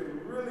 now we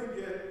can really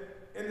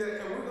get in there,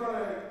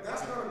 and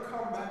that's gonna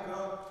come back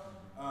up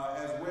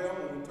as well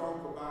when we talk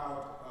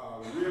about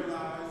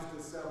realized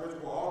salvation,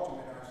 or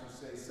ultimate, I should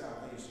say,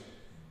 salvation.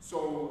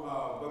 So,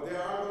 but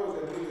there are those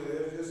that believe that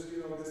there's just,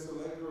 this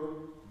select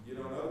group, in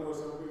other words,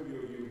 some people,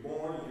 you're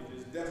born and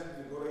you're just destined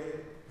to go to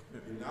heaven.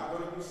 You're not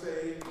going to be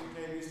saved, you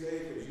can't be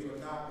saved because you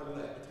are not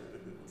elect.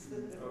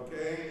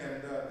 Okay,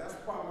 and that's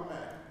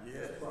problematic. Yes.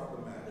 That's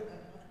problematic.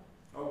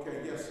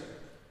 Okay, yes, sir.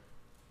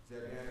 Is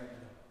that Hannah?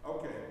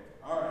 Okay,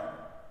 all right.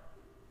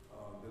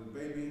 The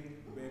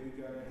baby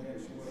got her hand.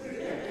 She went.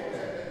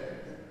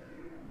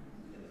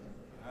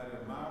 I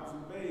admire the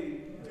baby.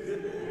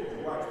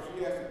 Watch, if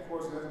she asks a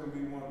question, that's going to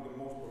be one of the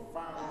most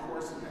profound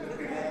questions that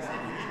can ask.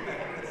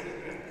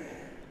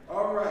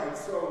 All right,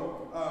 so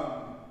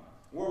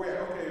where we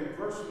at? Okay,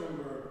 verse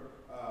number.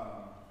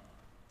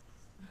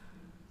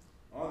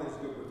 All this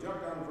good, but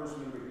jump down to verse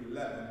number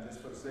 11,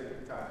 just for the sake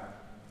of time.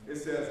 It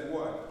says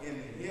what?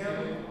 In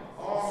him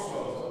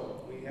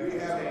also we have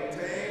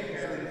obtained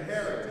an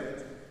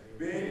inheritance,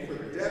 being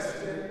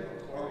predestined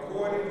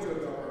according to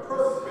the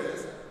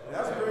purpose.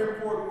 That's a very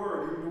important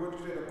word, even what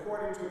you said,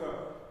 according to the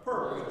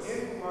purpose.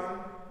 Anyone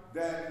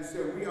that you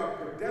said we are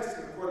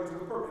predestined according to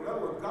the purpose. In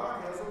other words,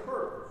 God has a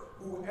purpose.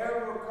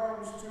 Whoever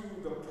comes to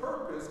the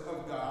purpose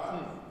of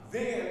God,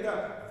 then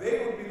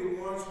they would be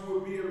the ones who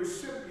would be a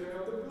recipient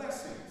of the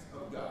blessings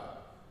of God.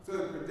 So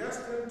they're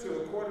predestined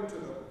to according to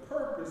the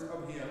purpose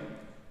of him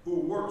who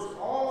works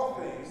all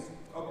things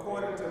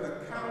according to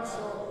the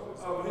counsel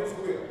of his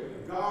will.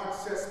 God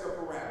sets the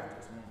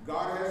parameters.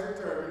 God has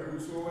determined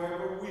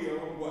whosoever will,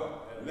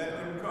 what? Let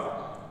them come.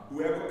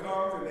 Whoever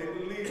comes and they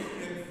believe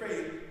in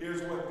faith,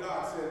 here's what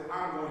God said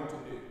I'm going to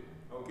do.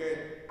 Okay?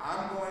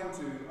 I'm going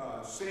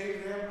to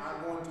save them.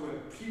 I'm going to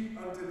impute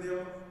unto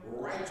them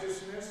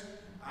righteousness.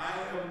 I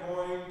am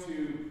going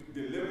to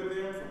deliver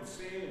them from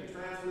sin and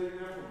translate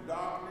them from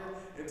darkness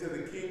into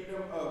the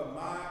kingdom of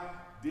my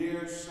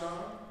dear son.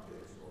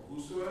 So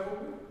whosoever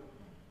will,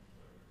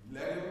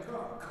 let him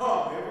come.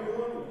 Come, every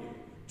one of you.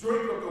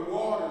 Drink of the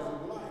waters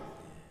of life.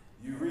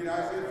 You read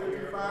Isaiah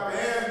 55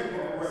 and the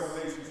book of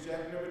Revelation,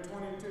 chapter number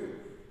 22.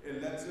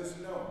 It lets us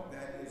know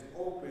that it's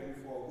open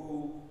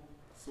for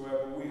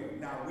whosoever will.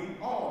 Now, we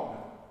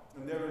all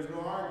know, and there is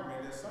no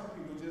argument that some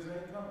people just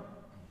ain't coming.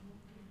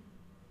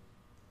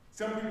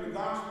 Some people, the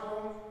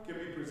gospel can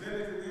be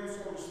presented to them,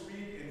 so to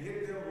speak, and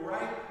hit them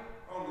right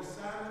on the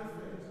side of the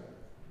face,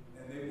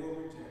 and they will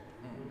reject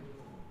it.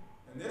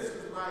 And this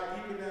is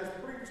why, even as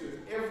preachers,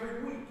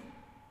 every week,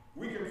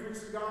 we can preach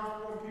the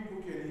gospel and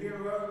people can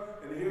hear us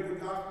and hear the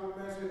gospel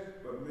message,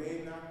 but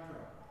may not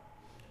come.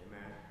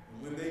 Amen.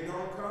 And when they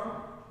don't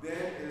come,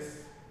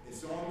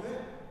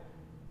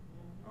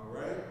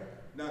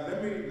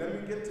 let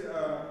me get to this and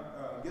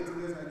I'll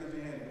get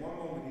your hand in one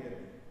moment here.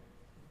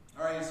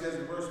 All right, it says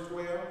in verse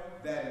 12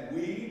 that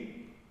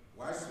we,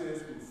 watch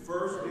this, who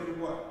first did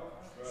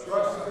what?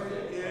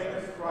 Trusted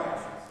in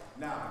Christ.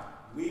 Now,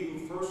 we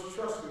who first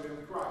trusted in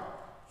Christ.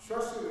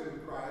 Trusted in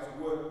Christ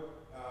would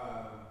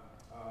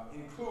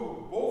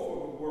include both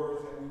of the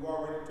words that we've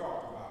already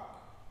talked about.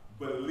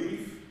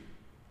 Belief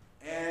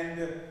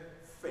and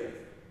faith.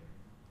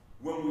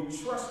 When we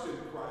trust in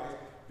Christ,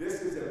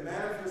 this is a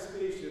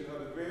manifestation of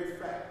the very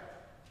fact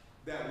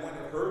that when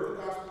they heard the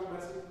gospel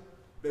message,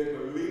 they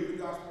believed the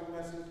gospel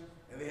message,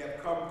 and they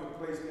have come to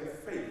place their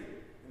faith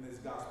in this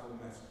gospel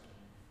message.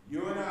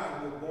 You and I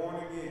who are born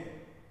again,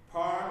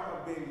 part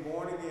of being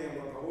born again,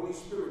 what the Holy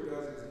Spirit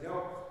does is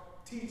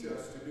help teach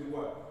us to do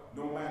what?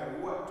 No matter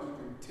what, to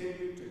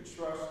continue to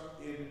trust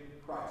in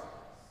Christ.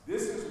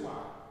 This is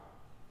why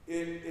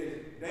it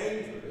is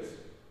dangerous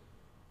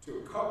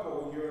to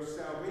couple your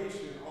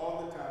salvation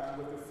all the time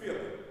with the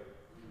feeling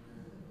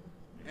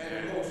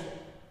and emotion.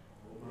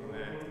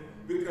 Amen.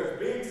 Because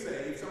being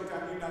saved,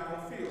 sometimes you're not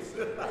going to feel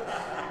saved.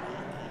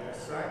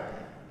 That's right.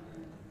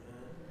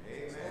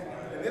 Amen.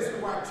 And this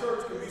is why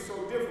church can be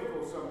so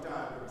difficult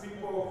sometimes.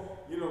 People,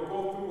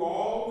 go through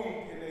all week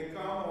and they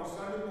come on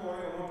Sunday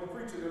morning and want the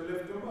preacher to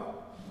lift them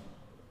up.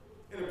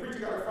 And the preacher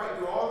got to fight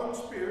through all them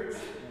spirits,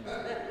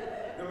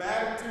 them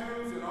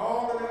attitudes, and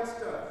all of that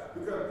stuff.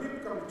 Because people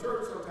come to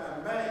church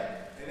sometimes mad.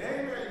 And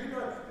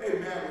they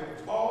mad with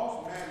the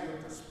boss, mad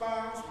with the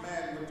spouse,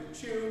 mad with the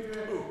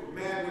children,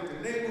 mad with the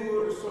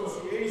neighborhood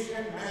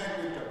association,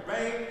 mad with the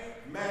bank,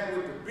 mad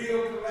with the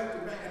bill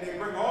collector, and they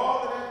bring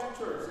all of that to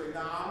church. Say,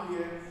 nah, I'm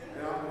here,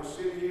 and I'm going to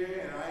sit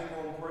here, and I ain't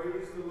going to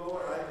praise the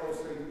Lord. I ain't going to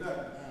say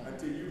nothing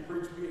until you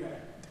preach me happy.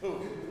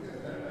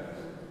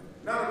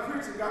 Now the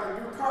preacher got to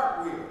do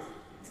cartwheels.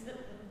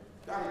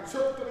 Got to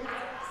choke them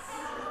out.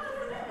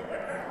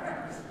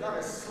 Got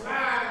to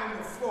slide on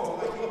the floor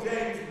like he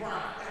James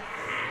Brown.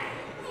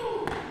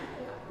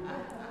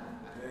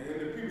 And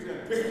the people said,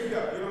 pick me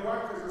up. You know why?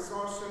 Because it's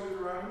all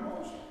centered around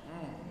emotion.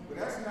 But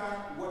that's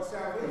not what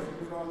salvation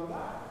is all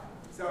about.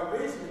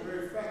 Salvation is the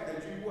very fact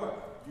that you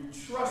what? You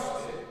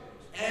trust it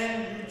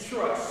and you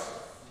trust.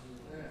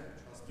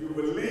 You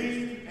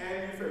believe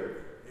and you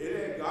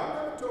faith. God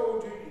never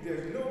told you,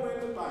 there's nowhere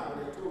in the Bible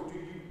that told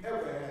you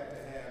ever had to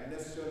have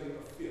necessarily a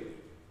feeling.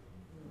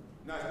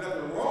 Now, there's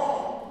nothing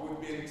wrong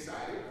with being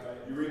excited.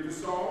 You read the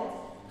Psalms,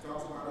 it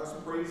talks about us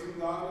praising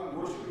God and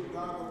worshiping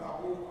God with our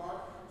whole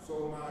heart,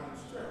 soul, mind, and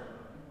strength.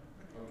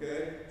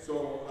 Okay? So,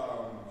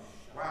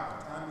 wow,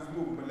 time is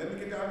moving. But let me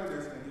get down to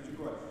this and get you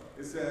going.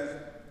 It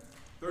says,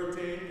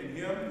 13, in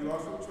him you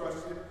also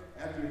trusted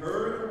after you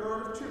heard the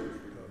word of truth.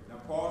 Now,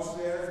 Paul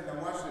says,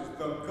 now watch this,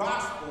 the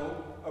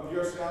gospel of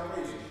your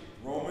salvation.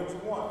 Romans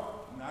 1.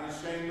 I'm not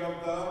ashamed of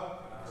the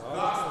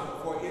gospel,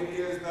 for it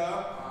is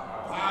the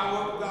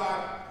power of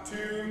God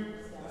to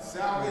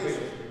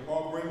salvation.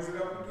 Paul brings it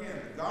up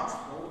again. The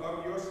gospel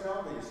of your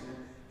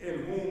salvation,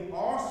 in whom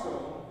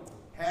also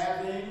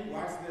having,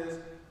 watch this,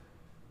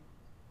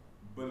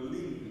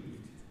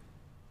 believed.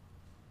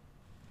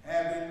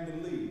 Having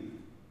believed.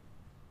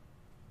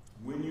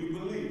 When you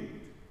believed,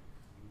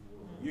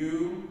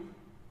 you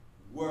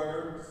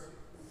were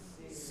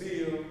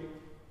sealed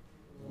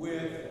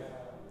with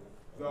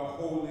the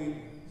Holy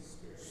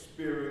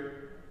Spirit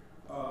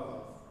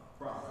of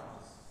promise.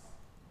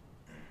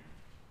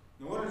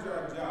 Now, what is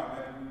our job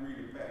after we read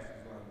a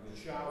passage like this?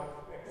 Shout.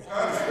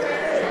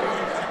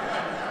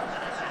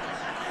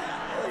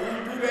 Oh, you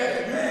do that?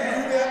 You do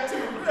that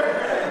too.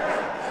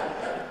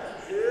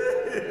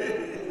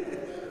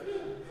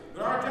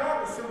 But our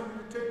job is simply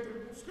to take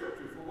the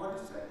scripture for what it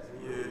says.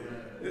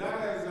 Yeah. Not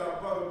as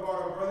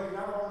brother,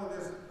 not all of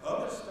this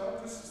other stuff,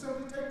 just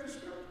simply take the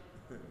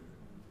scripture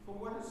for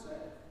what it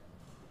says.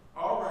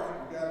 All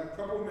right, we got a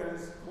couple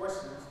minutes.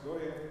 Questions? Go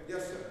ahead.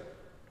 Yes, sir.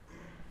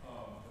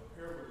 The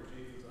parable that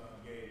Jesus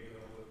gave,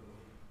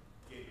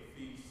 gave a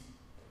feast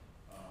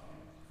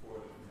for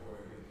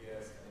his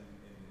guests, and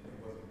it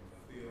wasn't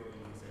fulfilled.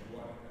 And he said,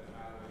 "Go out into the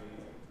highways,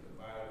 to the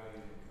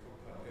byways, and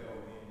compel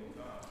men to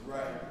come."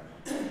 Right.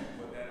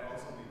 But that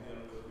also be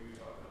dealing with what we were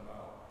talking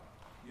about.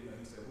 He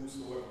said,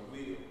 "Whosoever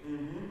will,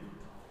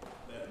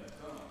 let them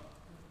come."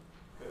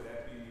 Could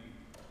that be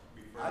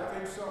referred? I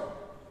think so.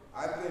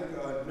 I think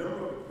a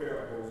number of the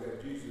parables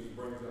that Jesus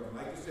brings up,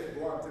 like you said,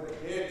 go out to the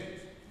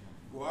hedges,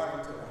 go out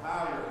into the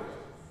highways,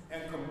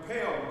 and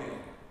compel men.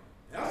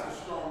 That's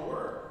a strong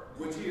word,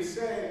 which he is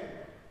saying,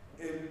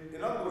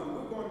 in other words,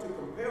 we're going to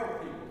compel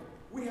people.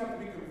 We have to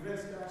be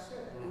convinced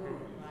ourselves.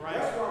 Right.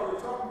 That's why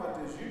we're talking about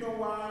this. You know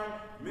why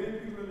many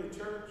people in the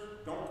church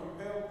don't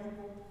compel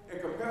people?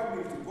 And compel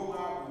means to go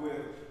out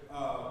with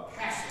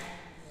passion,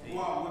 go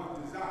out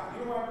with desire.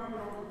 You know why people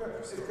don't compel?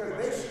 It's because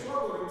they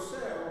struggle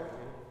themselves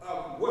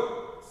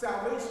what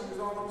salvation is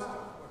all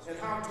about and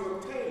how to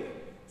obtain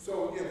it.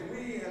 So if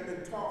we have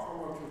been taught from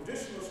a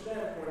traditional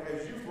standpoint,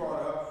 as you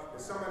brought up,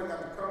 that somebody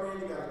got to come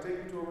in, you got to take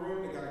them to a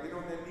room, they got to get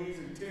on their knees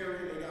and tear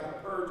it, they got to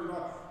purge and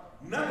all.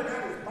 None of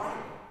that is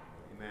Bible.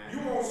 Amen. You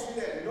won't see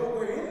that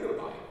nowhere in the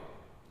Bible.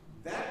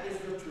 That is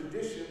the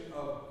tradition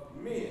of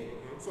men.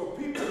 So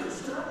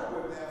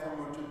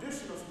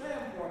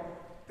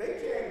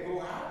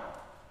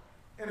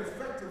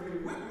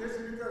effectively witness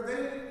because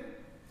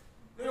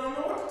they don't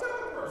know what to tell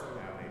the person.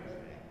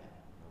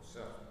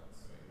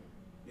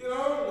 You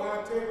know, when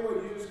I tell you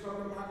what, you just come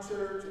to my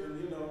church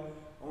and, you know,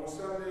 on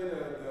Sunday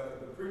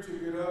the preacher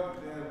get up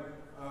and then,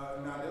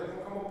 now there's going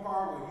to come a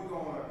part where you're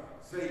going to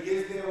say,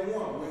 is there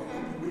one?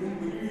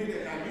 When you hear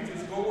that, now you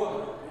just go up.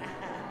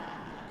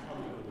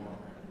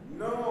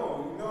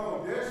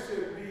 No, there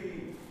should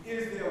be,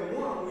 is there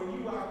one when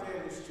you out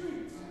there in the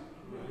streets?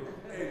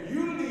 And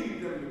you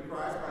lead them to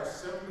Christ by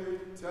simply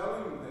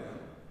telling them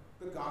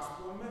the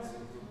gospel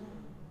message.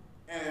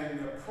 And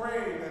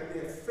praying that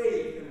their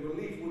faith and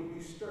belief would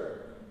be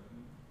stirred.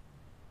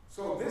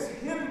 So this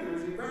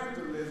hinders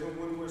evangelism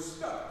when we're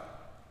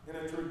stuck in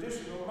a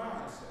traditional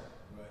mindset.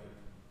 Right.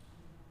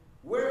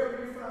 Where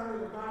do you find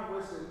in the Bible where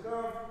it says,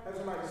 God, have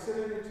somebody sit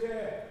in the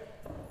chair?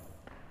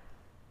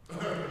 Here's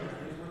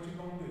what you're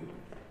going to do.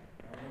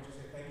 I want you to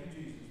say, thank you,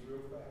 Jesus,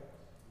 real fast.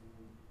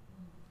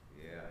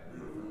 Yeah.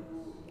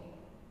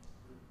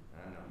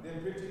 I know.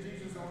 Then picture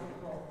Jesus on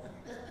the cross.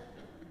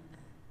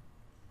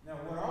 Now,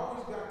 what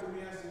always got to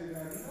me, I said,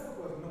 now, none of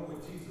us know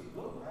what Jesus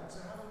looked like,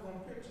 so how are we going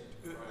to picture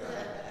it?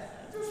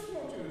 I just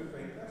want you to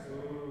think, that's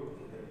all.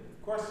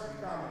 Question,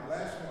 comment,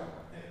 last one.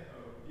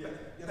 Yes.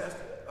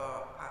 Pastor,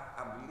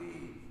 I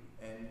believe,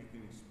 and you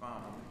can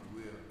expound on it if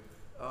you will,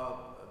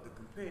 the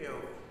compel,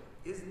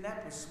 isn't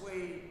that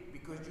persuade?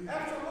 Because you,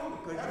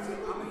 Absolutely. because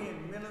Absolutely. I'm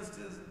hearing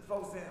ministers and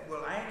folks saying,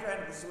 well, I ain't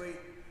trying to persuade.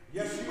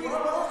 Yes, you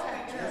are.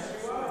 Yes,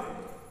 you are.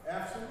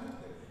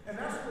 Absolutely. And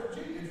that's what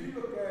Jesus, if you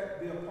look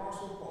at the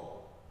Apostle Paul,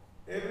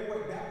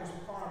 everywhere that was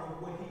part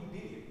of what he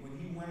did when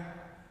he went out.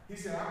 He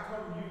said, I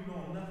come, you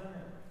know nothing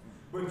else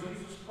but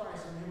Jesus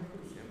Christ and him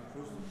crucified.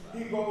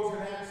 He goes in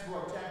Acts,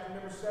 chapter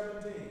number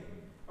 17.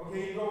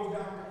 Okay, he goes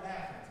down to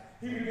Athens.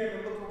 He began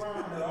to look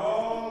around at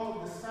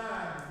all of the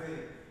signs they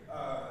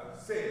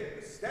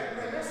said.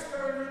 That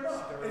stirred him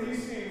up. And he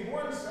seen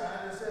one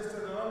sign that says to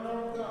the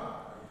unknown God.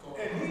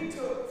 And he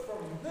took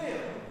from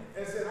them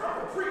and said,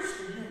 I'm going to preach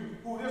to you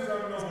who this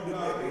unknown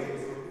God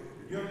is.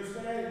 You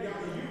understand?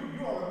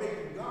 You ought to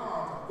make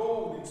gods of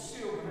gold and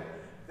silver.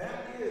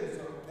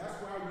 That's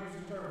why I use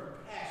the term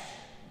passion.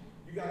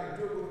 You got to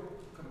deal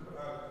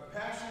with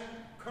passion,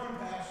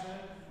 compassion,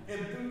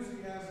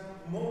 enthusiasm,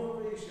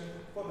 motivation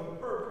for the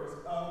purpose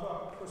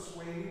of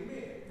persuading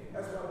men.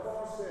 That's why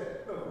Paul said,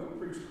 look,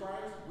 we preach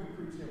Christ, we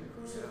preach him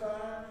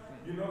crucified,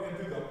 you know, and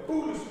through the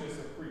foolishness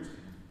of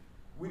preaching,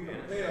 we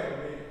compel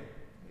men.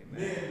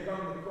 Men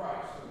come to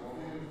Christ.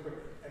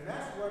 And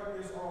that's what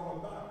it's all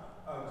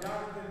about.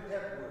 Jonathan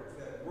Edwards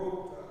that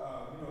wrote,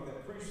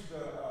 that preached the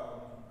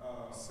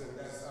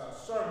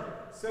sermon,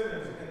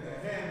 Sinners in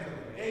the Hands of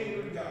an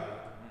Angry God.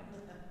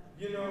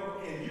 You know,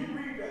 and you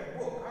read that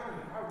book.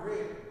 I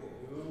read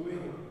the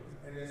book.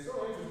 And it's so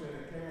interesting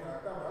it came when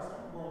I thought, I said,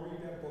 I'm going to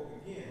read that book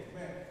again.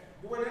 Man,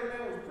 the way that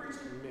man was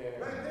preaching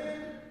back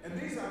then, and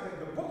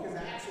the book is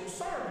an actual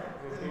sermon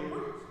that he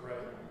preached.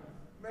 Right.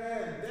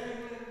 Man,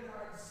 dangling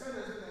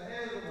sinners in the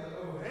hands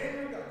of an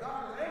angry God.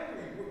 God is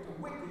angry with the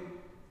wicked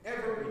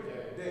every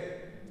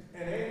day.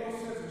 And ain't no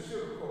sense in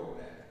sugarcoating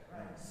that.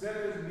 Right.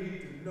 Sinners need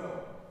to know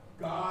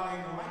God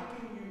ain't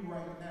liking you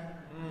right now.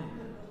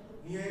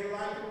 He ain't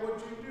liking what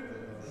you do.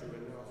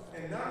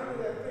 And not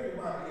only that, think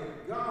about it,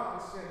 if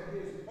God sent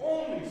his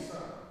only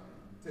son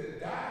to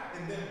die,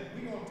 and then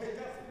we're going to take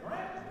that for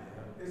granted,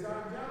 it's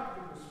our job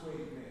to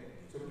persuade men.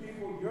 So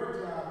people,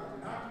 your job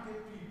is not to get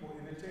people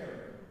in the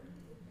terror.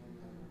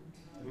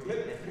 Your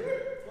job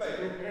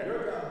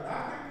is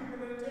not to get people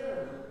in the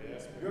terror.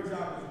 Your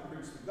job is to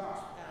preach the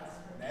gospel.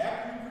 Now,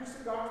 after you preach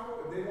the gospel,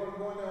 if they want to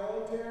go in their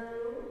own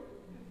territory,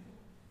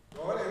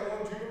 or they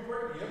want you to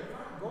pray, yeah,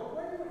 fine, go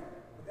pray with them.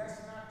 But that's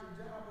not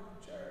the job of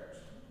the church,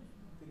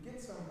 to get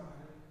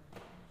somebody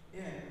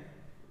in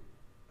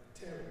a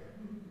terror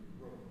room.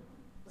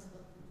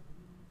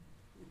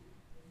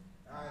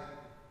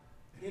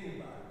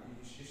 Anybody,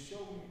 you should show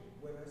me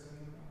where that's in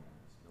the Bible.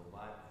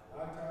 Nobody.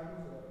 Our time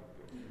is up.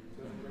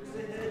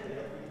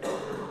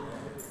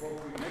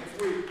 Next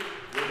week,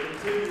 we'll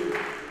continue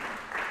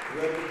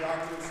with the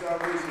doctrine of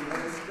salvation.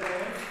 Let us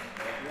stand.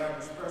 We have a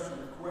special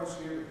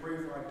request here to pray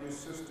for our dear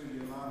sister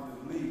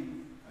Yolanda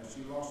Lee.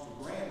 She lost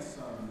a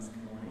grandson this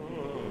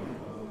morning.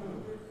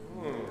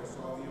 That's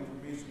all the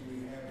information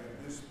we have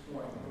at this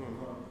point. We're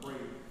going to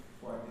pray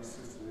for our dear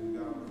sister that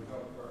God will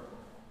help her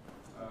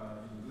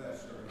and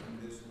bless her in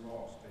this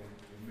lost state.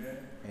 Amen.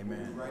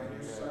 Amen. Right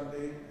here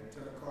Sunday at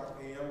 10 o'clock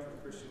a.m.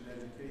 for Christian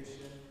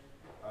education.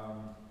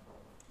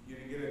 You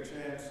didn't get a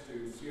chance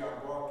to see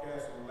our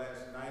broadcast on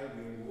last night.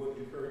 We would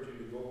encourage you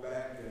to go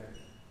back and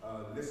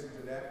listen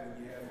to that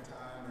when you have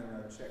time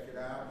and check it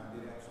out.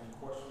 We did have some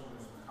questions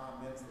and some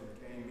comments that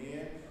came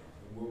in,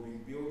 and we'll be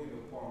building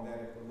upon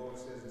that if the Lord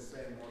says the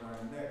same on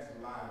our next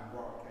live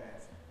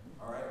broadcast.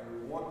 All right,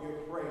 we want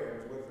your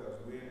prayers with us.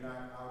 We're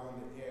not out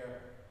on the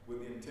air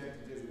with the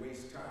intent to just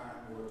waste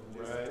time or to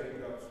just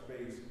take up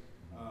space,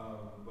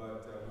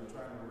 but we're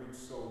trying to reach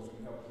souls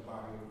and help the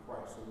body of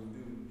Christ. So we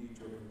do need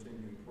your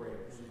continued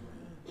prayers.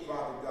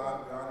 Father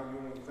God, we honor you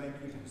and thank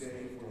you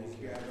today for this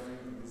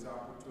gathering and this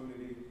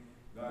opportunity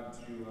God,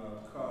 to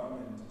come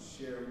and to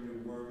share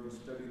your word and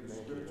study the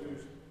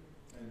scriptures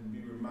and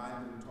be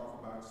reminded and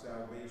talk about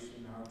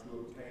salvation, how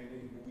to obtain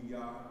it, who we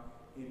are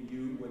in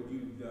you, what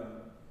you've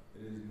done.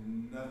 It is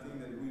nothing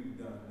that we've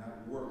done,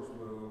 not works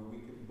where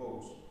we can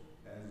boast,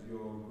 as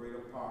your great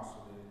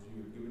apostle that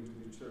you have given to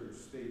the church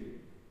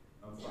stated.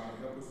 Father,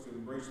 help us to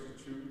embrace the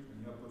truth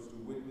and help us to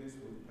witness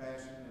with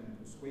passion and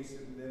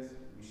persuasiveness.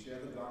 We share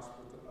the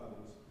gospel to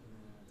others.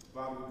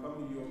 Father, we come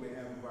to you on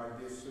behalf of our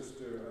dear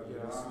sister,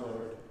 Yes,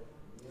 Lord.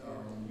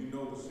 you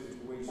know the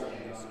situation,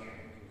 God.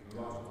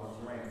 Lost our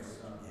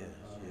grandson.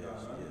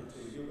 God,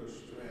 to give her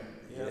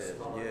strength. Yes,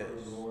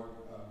 Lord.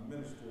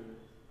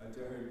 Minister to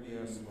her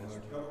needs,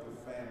 Lord. Help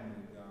the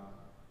family,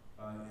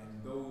 God.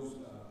 And those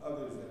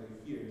others that are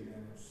here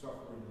and are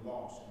suffering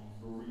loss and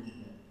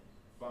bereavement.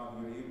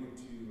 Father, you're able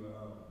to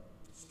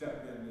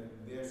step in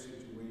their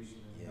situation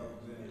and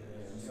help them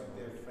and help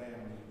their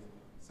families.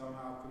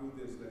 Somehow through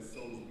this, let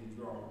souls be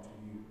drawn to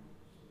you.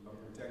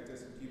 Protect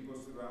us and keep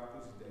us throughout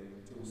this day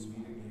until we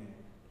meet again.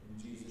 In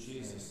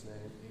Jesus'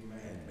 name.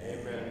 Amen.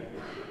 Amen.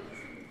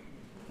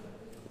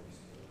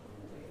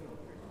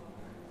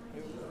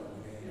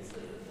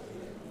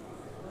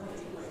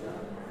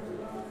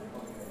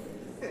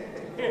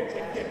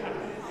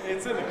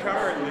 It's in the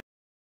car.